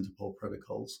to those Interpol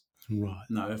protocols. Right.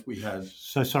 No, if we had...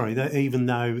 So, sorry, even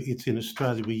though it's in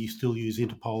Australia, we still use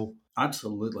Interpol?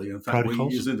 Absolutely. In fact, we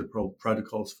use Interpol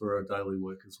protocols for our daily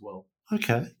work as well.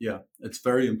 Okay. Yeah, it's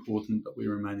very important that we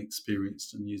remain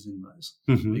experienced in using those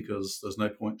because there's no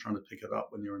point trying to pick it up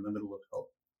when you're in the middle of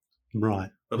help.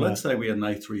 Right. But let's say we had an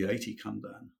A380 come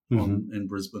down in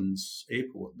Brisbane's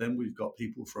airport. Then we've got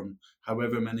people from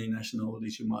however many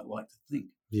nationalities you might like to think.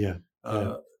 Yeah.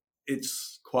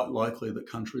 It's quite likely that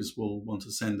countries will want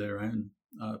to send their own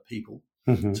people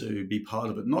to be part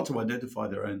of it, not to identify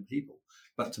their own people,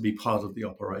 but to be part of the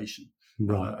operation,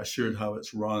 assured how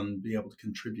it's run, be able to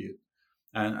contribute,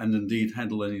 and indeed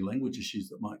handle any language issues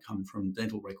that might come from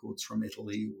dental records from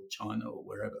Italy or China or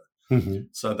wherever.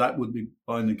 So that would be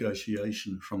by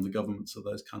negotiation from the governments of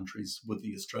those countries with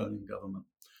the Australian government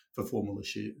for formal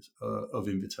issues of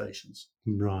invitations.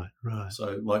 Right.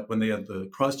 So like when they had the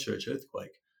Christchurch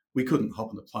earthquake, we couldn't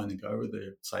hop on a plane and go over there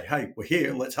and say, hey, we're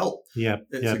here, let's help. Yeah.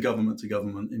 It's a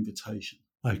government-to-government invitation.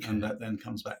 Okay. And that then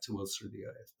comes back to us through the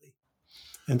AFP.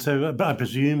 And so I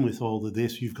presume with all of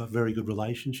this, you've got very good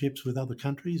relationships with other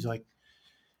countries. Like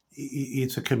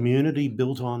it's a community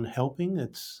built on helping.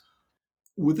 It's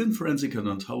within forensic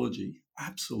odontology,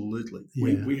 absolutely.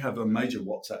 Yeah. We have a major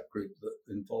WhatsApp group that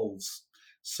involves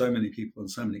so many people in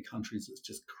so many countries. It's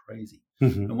just crazy.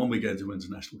 And when we go to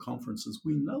international conferences,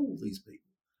 we know all these people.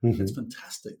 It's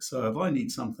fantastic. So if I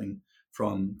need something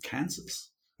from Kansas,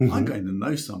 I'm going to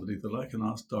know somebody that I can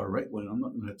ask directly. I'm not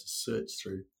going to have to search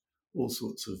through all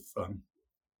sorts of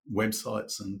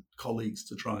websites and colleagues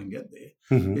to try and get there.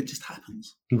 It just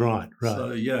happens. Right.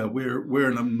 So yeah, we're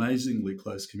an amazingly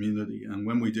close community, and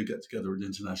when we do get together at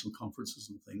international conferences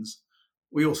and things,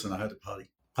 we also know how to party.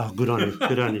 Oh, good on you.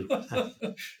 Good on you.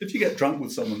 If you get drunk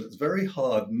with someone, it's very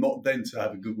hard not then to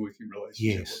have a good working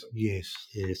relationship with them.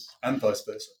 Yes. And vice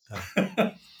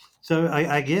versa. So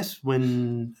I guess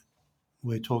when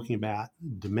we're talking about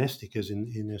domestic as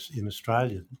in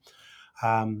Australia,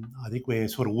 I think we're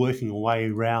sort of working our way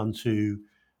around to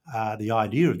the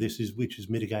idea of this, which is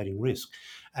mitigating risk.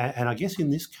 And I guess in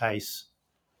this case,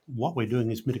 what we're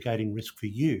doing is mitigating risk for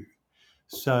you.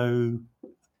 So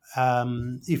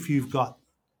if you've got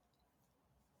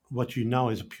what you know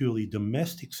is a purely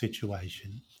domestic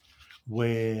situation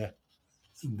where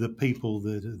the people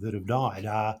that have died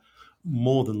are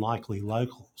more than likely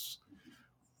locals,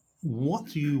 what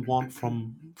do you want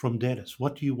from dentists?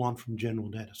 What do you want from general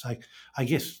dentists? I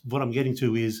guess what I'm getting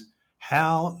to is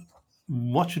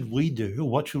what should we do?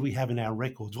 What should we have in our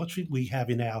records? What should we have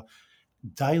in our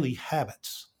daily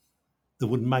habits that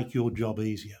would make your job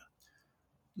easier?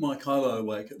 Mike, I lie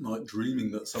awake at night dreaming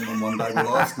that someone one day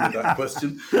will ask me that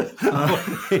question.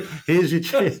 Here's your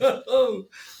chance.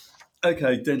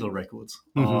 Okay, dental records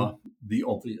are the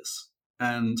obvious.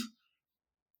 And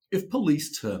if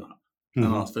police turn up and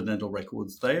ask for dental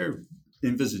records, they're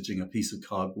envisaging a piece of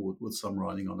cardboard with some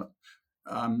writing on it.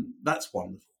 That's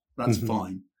wonderful. That's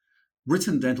fine.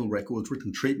 Written dental records,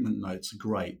 written treatment notes are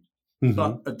great.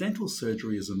 But a dental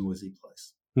surgery is a noisy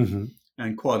place.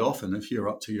 And quite often, if you're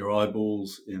up to your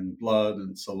eyeballs in blood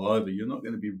and saliva, you're not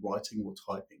going to be writing or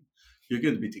typing. You're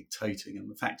going to be dictating. And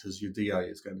the fact is your DA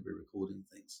is going to be recording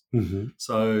things.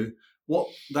 So what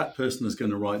that person is going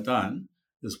to write down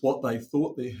is what they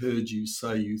thought they heard you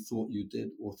say you thought you did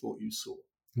or thought you saw.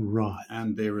 Right.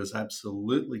 And there is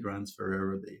absolutely grounds for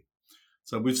error there.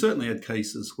 So we've certainly had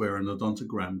cases where an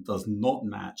odontogram does not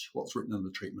match what's written in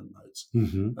the treatment notes.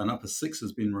 Mm-hmm. An upper 6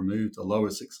 has been removed, a lower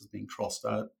 6 has been crossed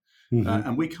out, Mm-hmm.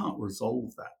 and we can't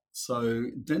resolve that. So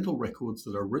dental records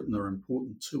that are written are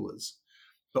important to us,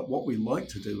 but what we like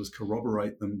to do is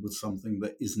corroborate them with something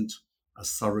that isn't a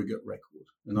surrogate record.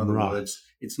 In other words,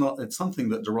 it's something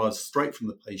that derives straight from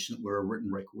the patient where a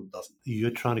written record doesn't.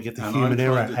 You're trying to get the and human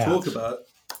error out. I'm trying to talk about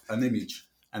an image,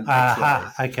 an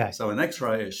X-ray. Okay. So an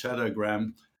X-ray, a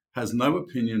shadowgram, has no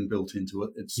opinion built into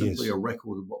it. It's simply a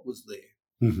record of what was there.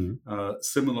 Mm-hmm.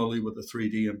 Similarly with a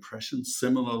 3D impression,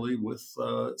 similarly with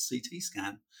CT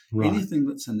scan. Right. Anything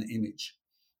that's an image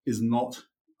is not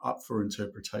up for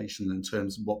interpretation in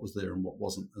terms of what was there and what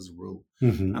wasn't as a rule.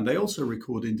 Mm-hmm. And they also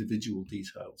record individual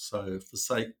details. So for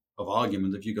sake of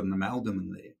argument, if you've got an amalgam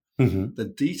in there, Mm-hmm. the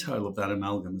detail of that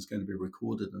amalgam is going to be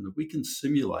recorded. And if we can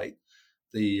simulate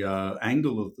the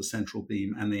angle of the central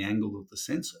beam and the angle of the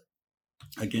sensor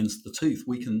against the tooth,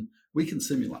 we can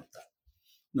simulate that.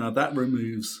 Now that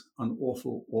removes an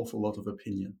awful lot of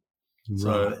opinion. Right.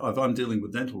 So if I'm dealing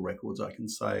with dental records, I can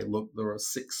say, look, there are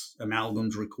 6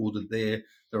 amalgams recorded there.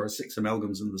 There are 6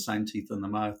 amalgams in the same teeth in the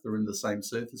mouth. They're in the same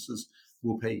surfaces.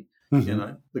 Whoopee. Mm-hmm. You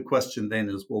know, the question then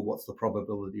is, well, what's the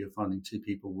probability of finding 2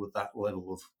 people with that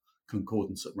level of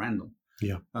concordance at random?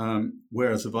 Yeah.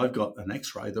 Whereas if I've got an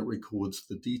X-ray that records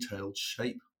the detailed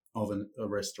shape of a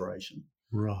restoration,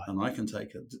 Right. and I can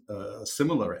take a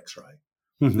similar X-ray,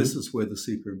 Mm-hmm. this is where the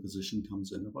superimposition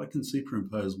comes in. If I can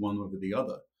superimpose one over the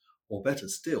other, or better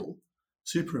still,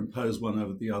 superimpose one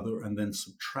over the other and then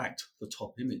subtract the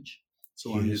top image.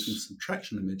 So I'm using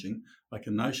subtraction imaging. I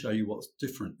can now show you what's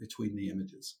different between the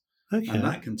images. Okay. And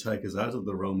that can take us out of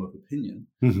the realm of opinion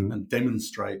Mm-hmm. and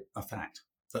demonstrate a fact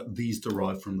that these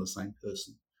derive from the same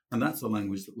person. And that's the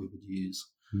language that we would use.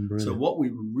 Brilliant. So what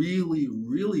we really,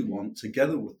 really want,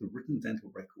 together with the written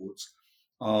dental records,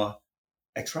 are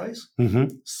X-rays, Mm-hmm.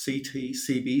 CT,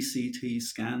 CBCT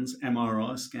scans,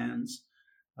 MRI scans,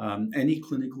 any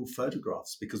clinical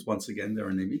photographs, because once again, they're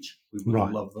an image. We would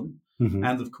Right. love them. Mm-hmm.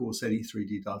 And of course, any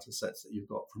 3D data sets that you've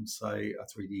got from, say, a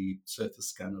 3D surface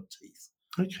scan of teeth.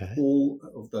 Okay. All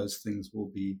of those things will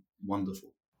be wonderful.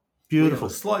 Beautiful. We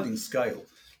have a sliding scale.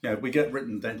 You know, we get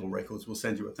written dental records, we'll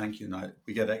send you a thank you note.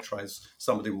 We get X-rays,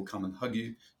 somebody will come and hug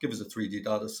you, give us a 3D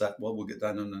data set. Well, we'll get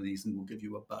down on our knees and we'll give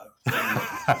you a bow.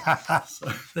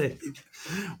 There you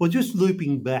go. Well, just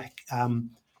looping back,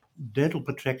 dental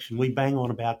protection, we bang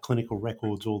on about clinical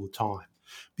records all the time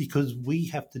because we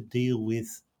have to deal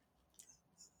with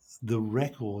the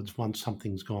records once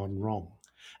something's gone wrong,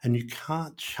 and you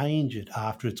can't change it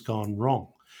after it's gone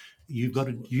wrong. You've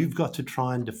got to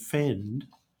try and defend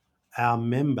our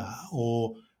member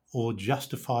or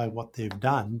justify what they've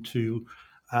done to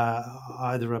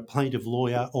either a plaintiff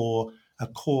lawyer or a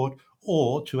court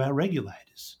or to our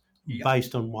regulators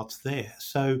based on what's there.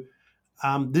 So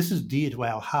this is dear to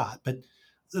our heart. But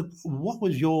what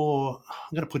was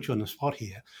I'm going to put you on the spot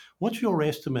here. What's your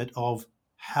estimate of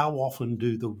how often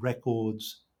do the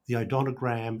records, the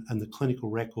odontogram and the clinical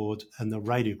records and the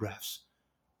radiographs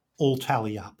all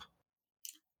tally up?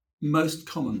 Most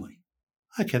commonly.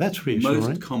 Okay, that's reassuring.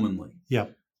 Most commonly. Yeah.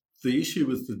 The issue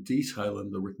is the detail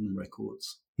in the written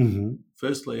records. Mm-hmm.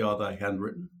 Firstly, are they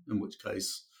handwritten? In which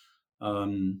case,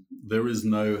 there is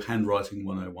no handwriting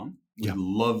 101. We'd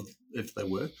love if they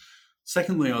were.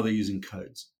 Secondly, are they using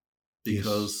codes?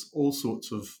 Because all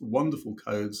sorts of wonderful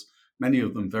codes, many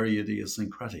of them very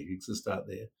idiosyncratic, exist out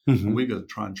there. Mm-hmm. And we've got to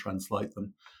try and translate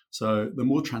them. So the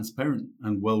more transparent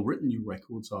and well-written your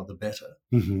records are, the better.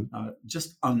 Mm-hmm.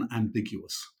 Just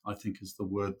unambiguous, I think, is the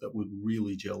word that would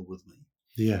really gel with me.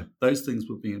 Yeah. Those things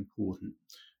would be important.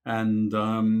 And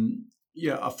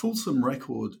a fulsome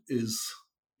record is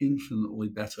infinitely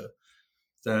better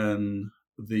than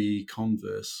the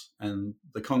converse. And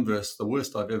the converse, the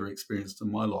worst I've ever experienced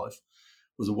in my life,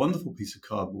 was a wonderful piece of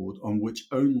cardboard on which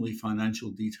only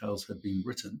financial details had been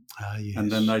written. Yes.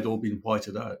 And then they'd all been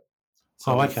whited out.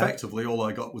 So effectively, all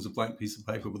I got was a blank piece of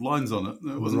paper with lines on it.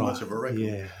 It wasn't much of a record.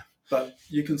 Yeah. But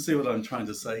you can see what I'm trying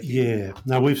to say here. Yeah.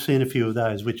 No, we've seen a few of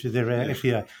those, which they're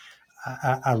actually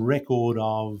a record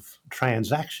of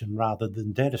transaction rather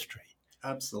than dentistry.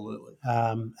 Absolutely.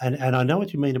 And I know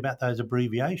what you mean about those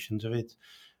abbreviations. Of it,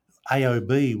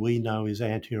 AOB we know is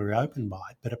anterior open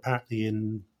bite, but apparently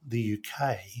in the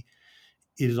UK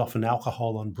it is often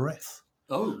alcohol on breath.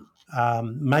 Oh.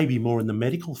 Maybe more in the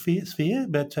medical sphere,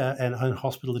 but and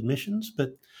hospital admissions,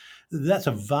 but that's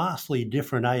a vastly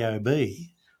different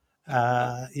AOB.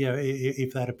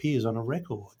 If that appears on a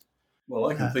record. Well,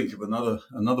 I can think of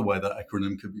another way that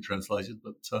acronym could be translated,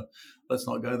 but let's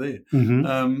not go there.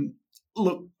 Mm-hmm.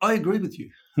 Look, I agree with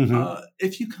you. Mm-hmm.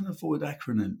 If you can avoid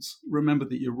acronyms, remember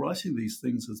that you're writing these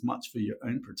things as much for your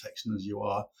own protection as you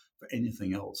are for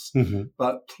anything else. Mm-hmm.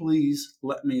 But please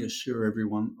let me assure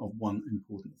everyone of one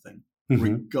important thing. Mm-hmm.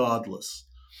 Regardless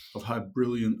of how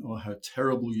brilliant or how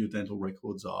terrible your dental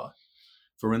records are,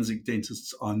 forensic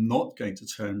dentists are not going to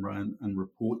turn around and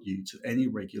report you to any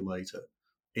regulator,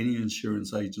 any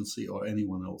insurance agency, or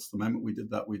anyone else. The moment we did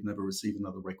that, we'd never receive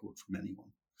another record from anyone.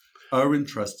 Our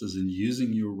interest is in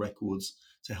using your records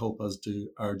to help us do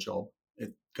our job.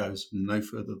 It goes no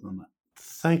further than that.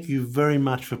 Thank you very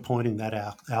much for pointing that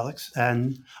out, Alex.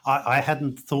 And I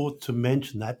hadn't thought to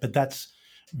mention that, but that's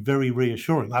very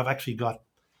reassuring. I've actually got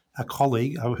a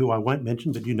colleague who I won't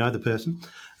mention, but you know the person,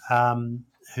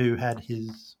 who had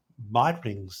his bite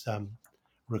rings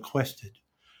requested.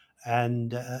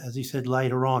 And as he said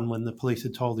later on, when the police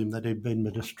had told him that he'd been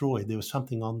destroyed, there was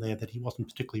something on there that he wasn't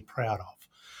particularly proud of.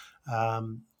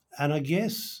 And I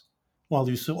guess while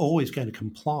he was always going to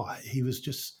comply, he was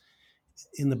just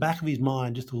in the back of his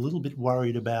mind just a little bit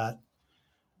worried about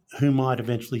who might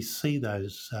eventually see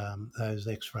those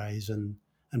X-rays and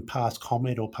pass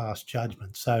comment or pass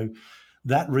judgment. So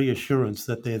that reassurance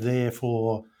that they're there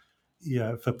for,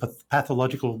 for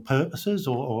pathological purposes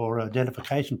or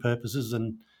identification purposes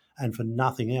and for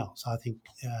nothing else, I think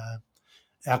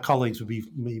our colleagues would be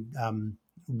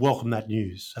welcome that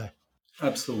news. So.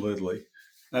 Absolutely.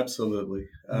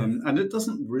 And it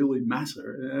doesn't really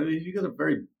matter. I mean, if you get a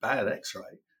very bad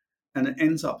X-ray and it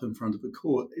ends up in front of a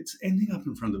court, it's ending up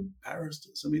in front of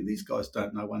barristers. I mean, these guys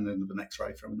don't know one end of an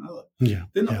X-ray from another. Yeah,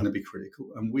 they're not going to be critical,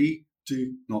 and we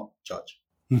do not judge.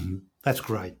 Mm-hmm. That's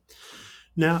great.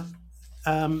 Now,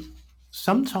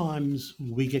 sometimes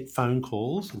we get phone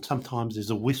calls, and sometimes there's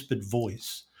a whispered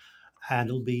voice,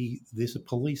 and there's a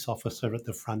police officer at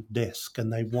the front desk,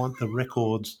 and they want the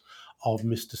records of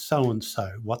Mr.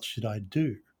 So-and-so. What should I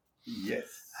do? Yes.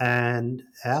 And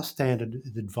our standard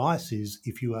advice is,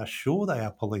 if you are sure they are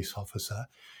a police officer,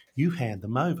 you hand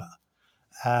them over.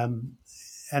 And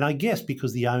I guess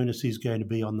because the onus is going to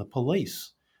be on the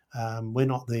police, we're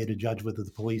not there to judge whether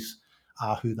the police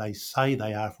are who they say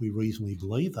they are, if we reasonably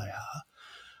believe they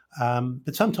are.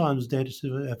 But sometimes dentists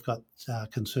have got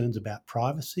concerns about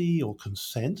privacy or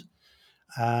consent.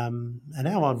 And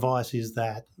our advice is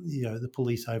that, the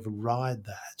police override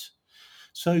that.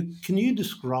 So can you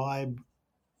describe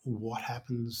what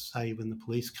happens, say, when the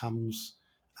police comes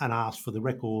and asks for the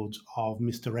records of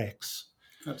Mr. X?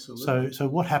 Absolutely. So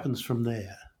what happens from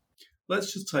there?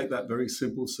 Let's just take that very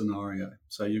simple scenario.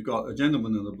 So you've got a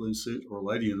gentleman in a blue suit or a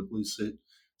lady in a blue suit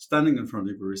standing in front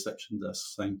of a reception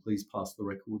desk saying, please pass the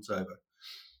records over.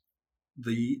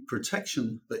 The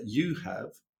protection that you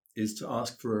have is to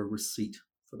ask for a receipt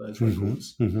for those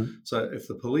records. Mm-hmm. So if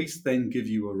the police then give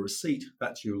you a receipt,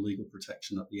 that's your legal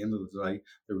protection. At the end of the day,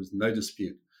 there is no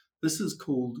dispute. This is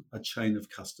called a chain of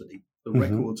custody. The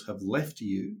records have left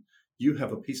you. You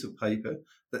have a piece of paper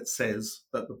that says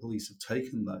that the police have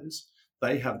taken those.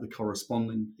 They have the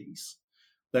corresponding piece.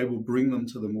 They will bring them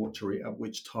to the mortuary, at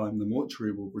which time the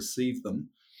mortuary will receive them.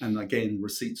 And again,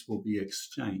 receipts will be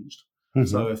exchanged. Mm-hmm.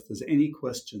 So if there's any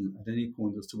question at any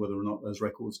point as to whether or not those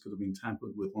records could have been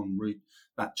tampered with en route,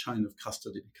 that chain of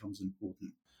custody becomes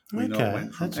important. We know it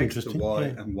went from X to Y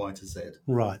and Y to Z.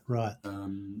 Right.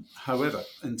 However,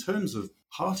 in terms of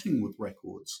parting with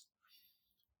records,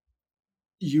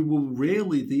 you will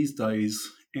rarely these days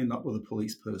end up with a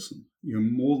police person. You're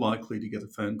more likely to get a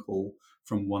phone call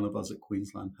from one of us at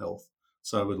Queensland Health.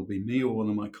 So it'll be me or one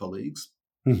of my colleagues.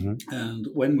 Mm-hmm. And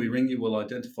when we ring you, we'll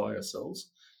identify ourselves,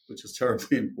 which is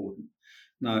terribly important.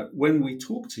 Now, when we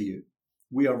talk to you,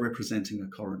 we are representing a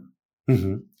coroner.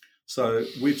 Mm-hmm. So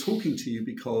we're talking to you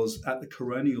because at the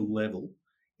coronial level,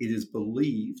 it is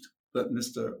believed that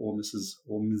Mr. or Mrs.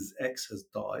 or Ms. X has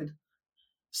died.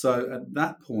 So at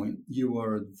that point, you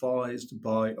are advised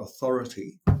by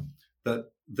authority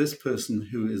that this person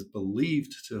who is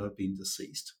believed to have been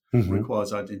deceased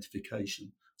requires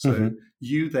identification. So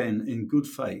you then, in good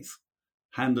faith,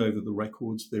 hand over the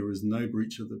records. There is no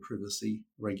breach of the privacy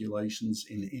regulations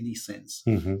in any sense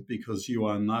because you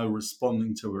are now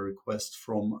responding to a request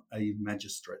from a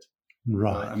magistrate.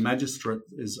 Right. A magistrate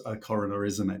is a coroner,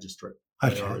 is a magistrate.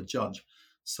 They are a judge.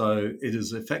 So it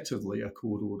is effectively a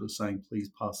court order saying, please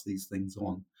pass these things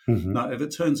on. Now, if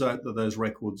it turns out that those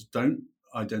records don't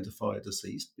identify a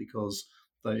deceased because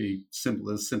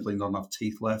there's simply not enough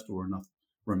teeth left or enough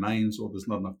remains or there's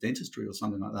not enough dentistry or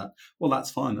something like that, well, that's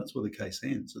fine. That's where the case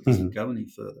ends. It doesn't go any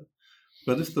further.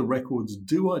 But if the records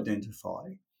do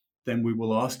identify, then we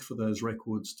will ask for those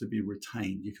records to be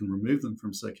retained. You can remove them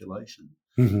from circulation,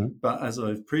 But as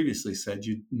I've previously said,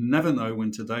 you never know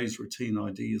when today's routine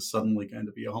ID is suddenly going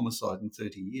to be a homicide in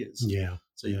 30 years. Yeah.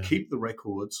 So you keep the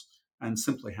records and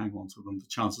simply hang on to them. The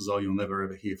chances are you'll never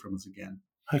ever hear from us again.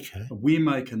 Okay. We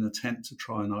make an attempt to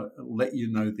try and let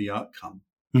you know the outcome,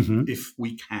 if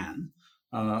we can,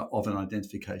 of an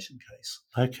identification case.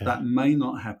 Okay. That may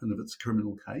not happen if it's a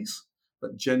criminal case,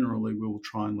 but generally we will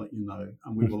try and let you know,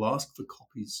 and we will ask for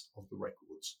copies of the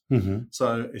records.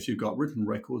 So if you've got written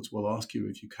records, we'll ask you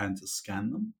if you can to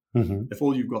scan them. If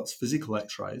all you've got is physical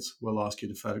x-rays, we'll ask you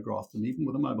to photograph them, even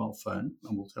with a mobile phone,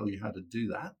 and we'll tell you how to do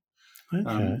that.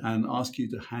 And ask you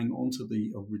to hang on to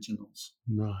the originals.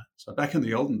 Right. So back in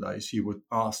the olden days, you would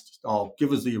ask,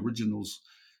 give us the originals.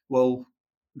 Well,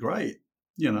 great.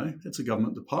 It's a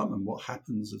government department. What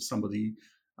happens if somebody,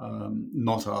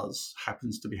 not us,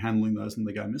 happens to be handling those and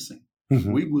they go missing?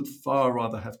 We would far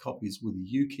rather have copies with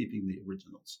you keeping the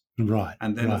originals. Right.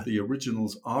 And then if the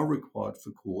originals are required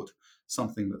for court,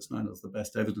 something that's known as the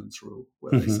best evidence rule,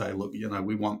 where they say, look,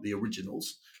 we want the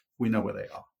originals. We know where they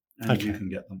are, and you can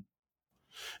get them.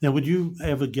 Now, would you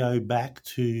ever go back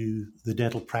to the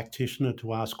dental practitioner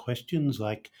to ask questions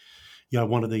like,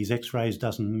 one of these x-rays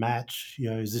doesn't match,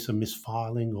 is this a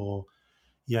misfiling, or,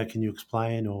 can you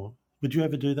explain, or would you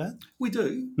ever do that? We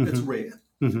do. It's rare,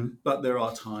 but there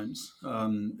are times.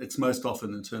 It's most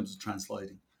often in terms of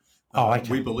translating.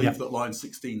 We believe that line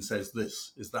 16 says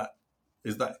this. Is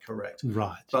that correct?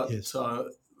 Right. But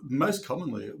most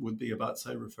commonly it would be about,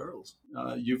 say, referrals.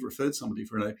 You've referred somebody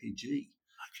for an APG.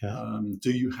 Okay.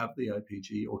 Do you have the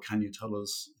APG, or can you tell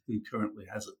us who currently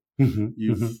has it?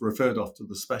 You've referred off to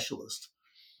the specialist.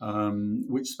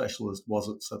 Which specialist was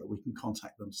it, so that we can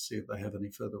contact them to see if they have any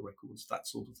further records, that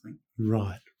sort of thing.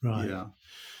 Right. Yeah.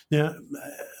 Now,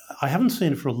 I haven't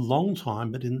seen it for a long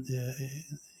time, but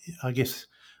I guess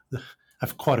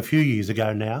quite a few years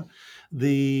ago now,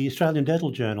 the Australian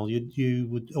Dental Journal, you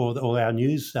would, or our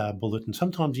news bulletin,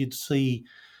 sometimes you'd see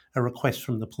a request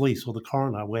from the police or the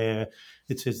coroner where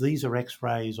it says these are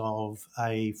x-rays of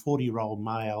a 40-year-old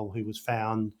male who was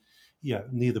found,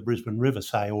 near the Brisbane River,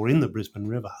 say, or in the Brisbane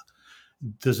River.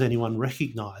 Does anyone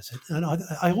recognise it? And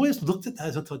I always looked at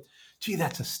those and thought, gee,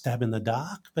 that's a stab in the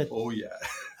dark. But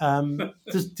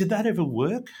did that ever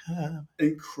work?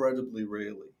 Incredibly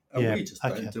rarely. We just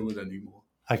don't do it anymore.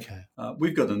 Okay.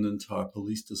 We've got an entire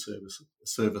police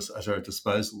service at our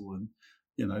disposal,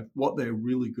 and what they're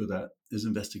really good at is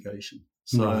investigation.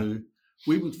 So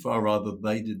we would far rather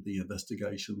they did the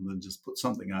investigation than just put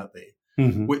something out there,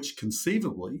 which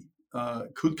conceivably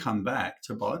could come back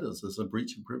to bite us as a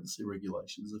breach of privacy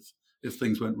regulations if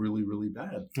things went really, really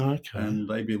bad. Okay. And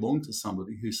they belong to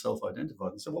somebody who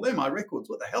self-identified and said, well, they're my records.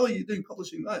 What the hell are you doing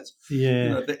publishing those?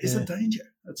 Yeah. There is a danger.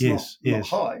 It's not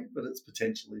high, but it's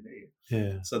potentially there.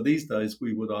 Yeah. So these days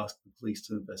we would ask the police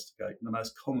to investigate. And the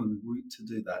most common route to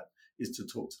do that is to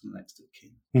talk to the next of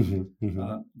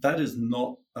kin. That is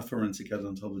not a forensic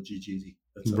odontology duty.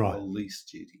 It's a police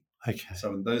duty. Okay.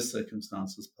 So in those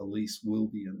circumstances, police will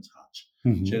be in touch,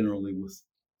 generally with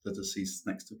the deceased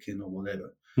next of kin or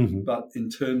whatever. But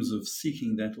in terms of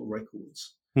seeking dental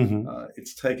records,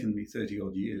 it's taken me 30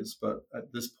 odd years, but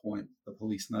at this point, the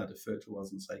police now defer to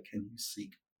us and say, can you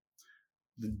seek?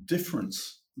 The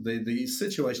difference, the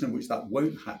situation in which that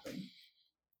won't happen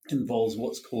involves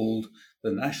what's called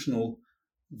the National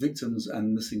Victims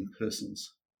and Missing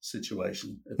Persons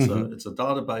situation. It's a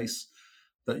database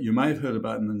that you may have heard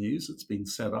about in the news. It's been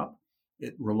set up.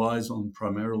 It relies on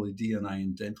primarily DNA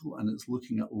in dental, and it's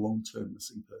looking at long-term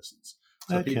missing persons.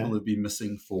 So people have been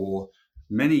missing for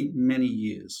many, many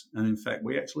years. And in fact,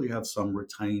 we actually have some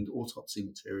retained autopsy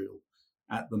material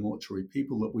at the mortuary,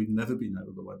 people that we've never been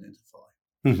able to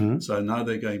identify. So now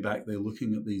they're going back, they're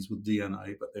looking at these with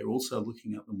DNA, but they're also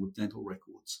looking at them with dental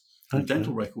records. And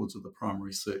dental records are the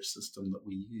primary search system that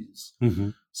we use.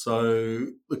 So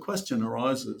the question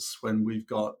arises when we've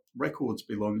got records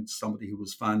belonging to somebody who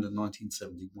was found in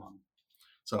 1971.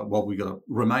 So, we've got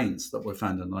remains that were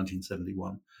found in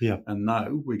 1971. Yeah. And now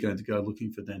we're going to go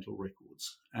looking for dental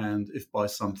records. And if by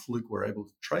some fluke we're able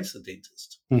to trace a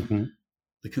dentist,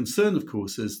 the concern, of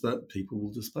course, is that people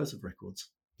will dispose of records.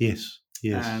 Yes.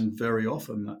 And very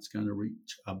often that's going to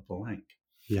reach a blank.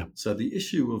 Yeah. So the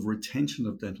issue of retention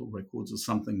of dental records is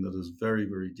something that is very,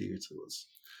 very dear to us.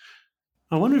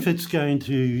 I wonder if it's going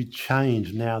to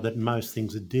change now that most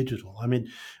things are digital. I mean,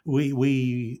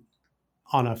 we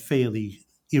on a fairly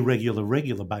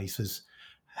regular basis,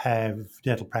 have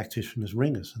dental practitioners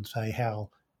ring us and say,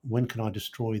 when can I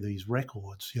destroy these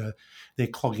records? They're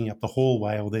clogging up the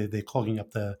hallway, or they're clogging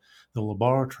up the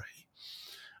laboratory.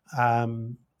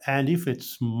 And if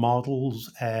it's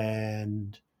models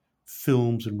and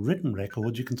films and written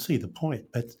records, you can see the point.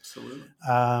 But Absolutely.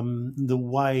 The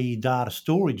way data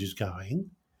storage is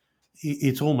going,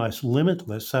 it's almost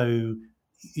limitless. So,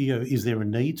 is there a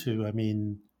need to? I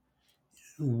mean,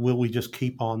 will we just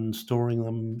keep on storing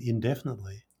them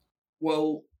indefinitely?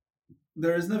 Well,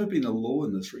 there has never been a law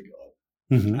in this regard.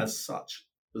 Mm-hmm. As such.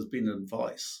 There's been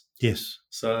advice. Yes.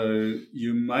 So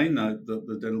you may note that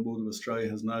the Dental Board of Australia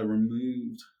has now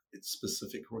removed its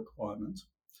specific requirement.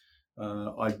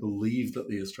 I believe that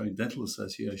the Australian Dental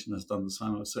Association has done the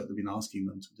same. I've certainly been asking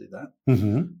them to do that.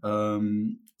 Mm-hmm.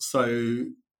 So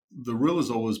the rule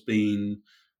has always been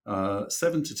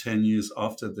 7 to 10 years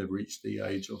after they've reached the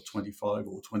age of 25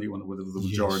 or 21 or whatever the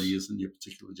majority is in your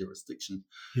particular jurisdiction.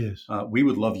 Yes. We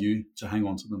would love you to hang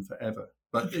on to them forever.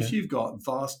 But Okay. if you've got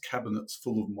vast cabinets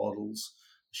full of models,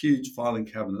 huge filing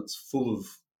cabinets full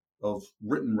of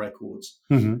written records,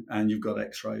 Mm-hmm. and you've got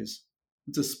X-rays,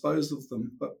 dispose of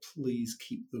them, but please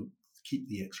keep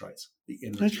the X-rays, the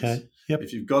images. Okay. Yep.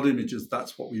 If you've got images,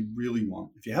 that's what we really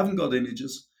want. If you haven't got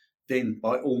images, then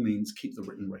by all means keep the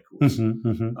written records. Mm-hmm.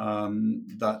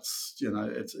 Mm-hmm. That's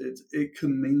it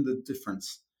can mean the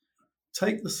difference.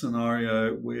 Take the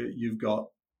scenario where you've got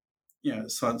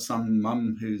some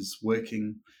mum who's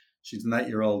working. She's an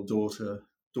 8-year-old daughter.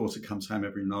 Daughter comes home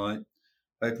every night,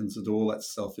 opens the door, lets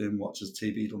herself in, watches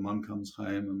TV till mum comes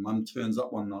home, and mum turns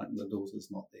up one night and the daughter's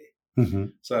not there. Mm-hmm.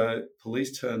 So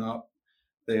police turn up.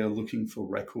 They are looking for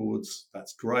records.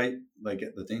 That's great. They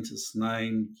get the dentist's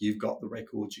name. You've got the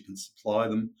records. You can supply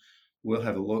them. We'll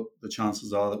have a look. The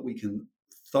chances are that we can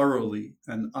thoroughly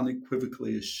and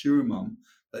unequivocally assure mum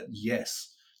that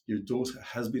yes, your daughter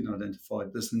has been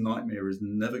identified. This nightmare is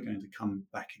never going to come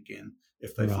back again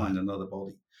if they find another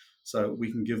body. So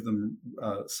we can give them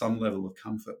some level of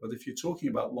comfort. But if you're talking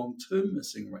about long-term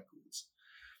missing records,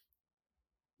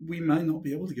 we may not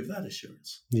be able to give that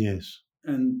assurance. Yes.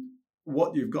 And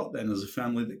what you've got then is a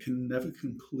family that can never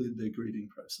conclude their grieving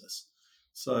process.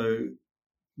 So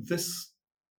this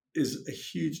is a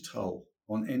huge toll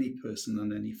on any person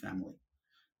and any family.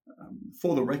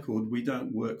 For the record, we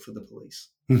don't work for the police.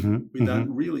 Mm-hmm. We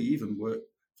don't really even work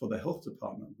for the health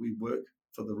department. We work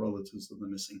for the relatives of the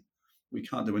missing. We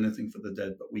can't do anything for the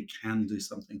dead, but we can do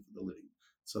something for the living.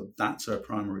 So that's our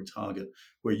primary target.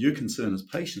 Where your concern as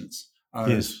patients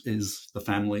is the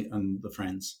family and the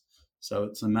friends. So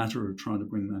it's a matter of trying to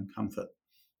bring them comfort.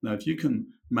 Now, if you can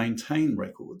maintain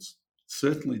records,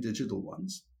 certainly digital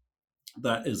ones,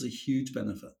 that is a huge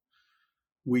benefit.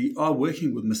 We are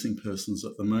working with missing persons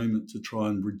at the moment to try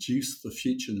and reduce the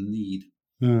future need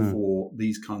for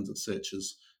these kinds of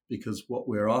searches, because what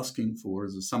we're asking for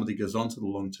is if somebody goes onto the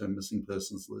long-term missing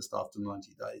persons list after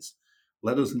 90 days,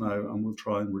 let us know and we'll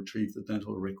try and retrieve the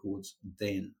dental records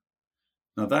then.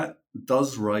 Now, that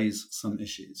does raise some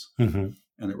issues. Mm-hmm.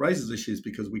 And it raises issues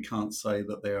because we can't say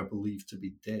that they are believed to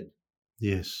be dead.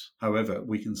 Yes. However,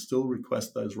 we can still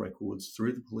request those records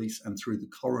through the police and through the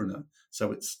coroner.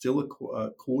 So it's still a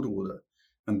court order.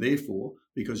 And therefore,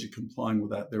 because you're complying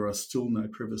with that, there are still no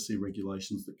privacy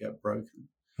regulations that get broken.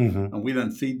 Mm-hmm. And we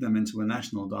then feed them into a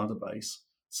national database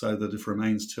so that if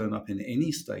remains turn up in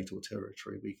any state or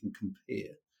territory, we can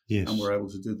compare. Yes. And we're able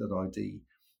to do that ID.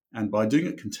 And by doing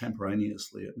it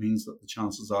contemporaneously, it means that the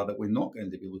chances are that we're not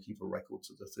going to be looking for records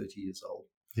that are 30 years old.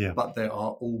 Yeah. But there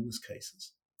are always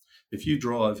cases. If you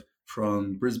drive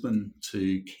from Brisbane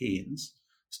to Cairns,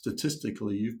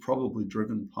 statistically, you've probably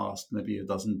driven past maybe a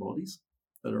dozen bodies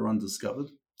that are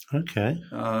undiscovered. Okay.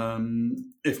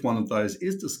 If one of those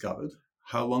is discovered,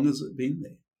 how long has it been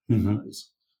there? Who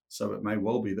knows? So it may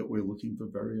well be that we're looking for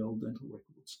very old dental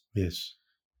records. Yes.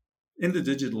 In the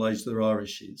digital age, there are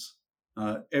issues.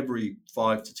 Every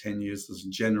 5 to 10 years, there's a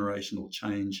generational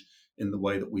change in the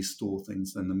way that we store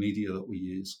things and the media that we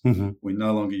use. Mm-hmm. We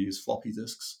no longer use floppy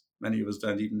disks. Many of us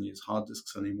don't even use hard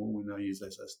disks anymore. We now use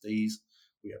SSDs.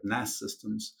 We have NAS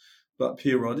systems. But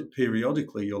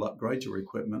periodically, you'll upgrade your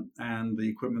equipment, and the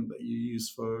equipment that you use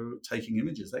for taking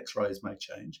images, X-rays, may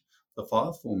change. The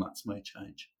file formats may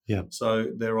change. Yeah. So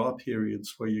there are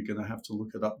periods where you're going to have to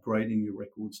look at upgrading your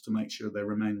records to make sure they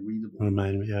remain readable. And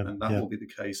that will be the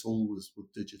case always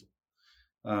with digital.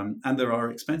 And there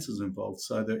are expenses involved.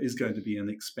 So there is going to be an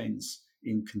expense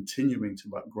in continuing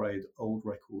to upgrade old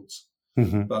records.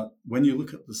 Mm-hmm. But when you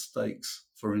look at the stakes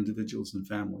for individuals and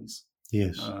families,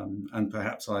 yes, and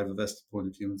perhaps I have a vested point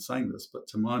of view in saying this, but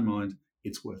to my mind,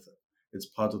 it's worth it. It's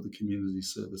part of the community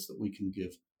service that we can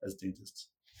give as dentists.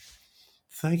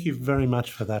 Thank you very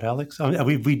much for that, Alex. I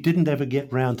mean, we didn't ever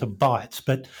get round to bites,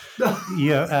 but bite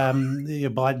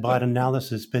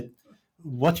analysis. But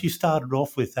what you started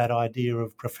off with, that idea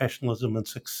of professionalism and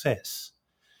success,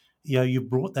 you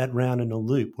brought that round in a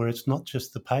loop where it's not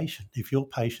just the patient. If your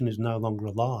patient is no longer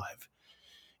alive,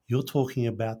 you're talking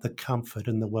about the comfort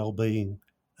and the well-being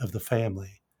of the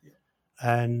family. Yeah.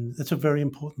 And it's a very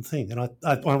important thing. And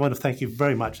I want to thank you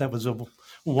very much. That was a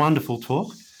wonderful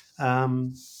talk.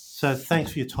 So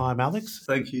thanks for your time, Alex.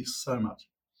 Thank you so much.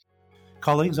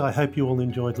 Colleagues, I hope you all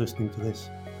enjoyed listening to this.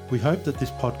 We hope that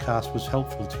this podcast was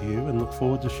helpful to you and look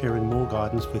forward to sharing more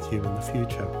guidance with you in the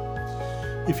future.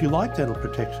 If you like Dental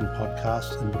Protection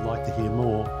podcasts and would like to hear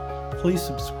more, please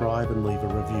subscribe and leave a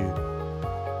review.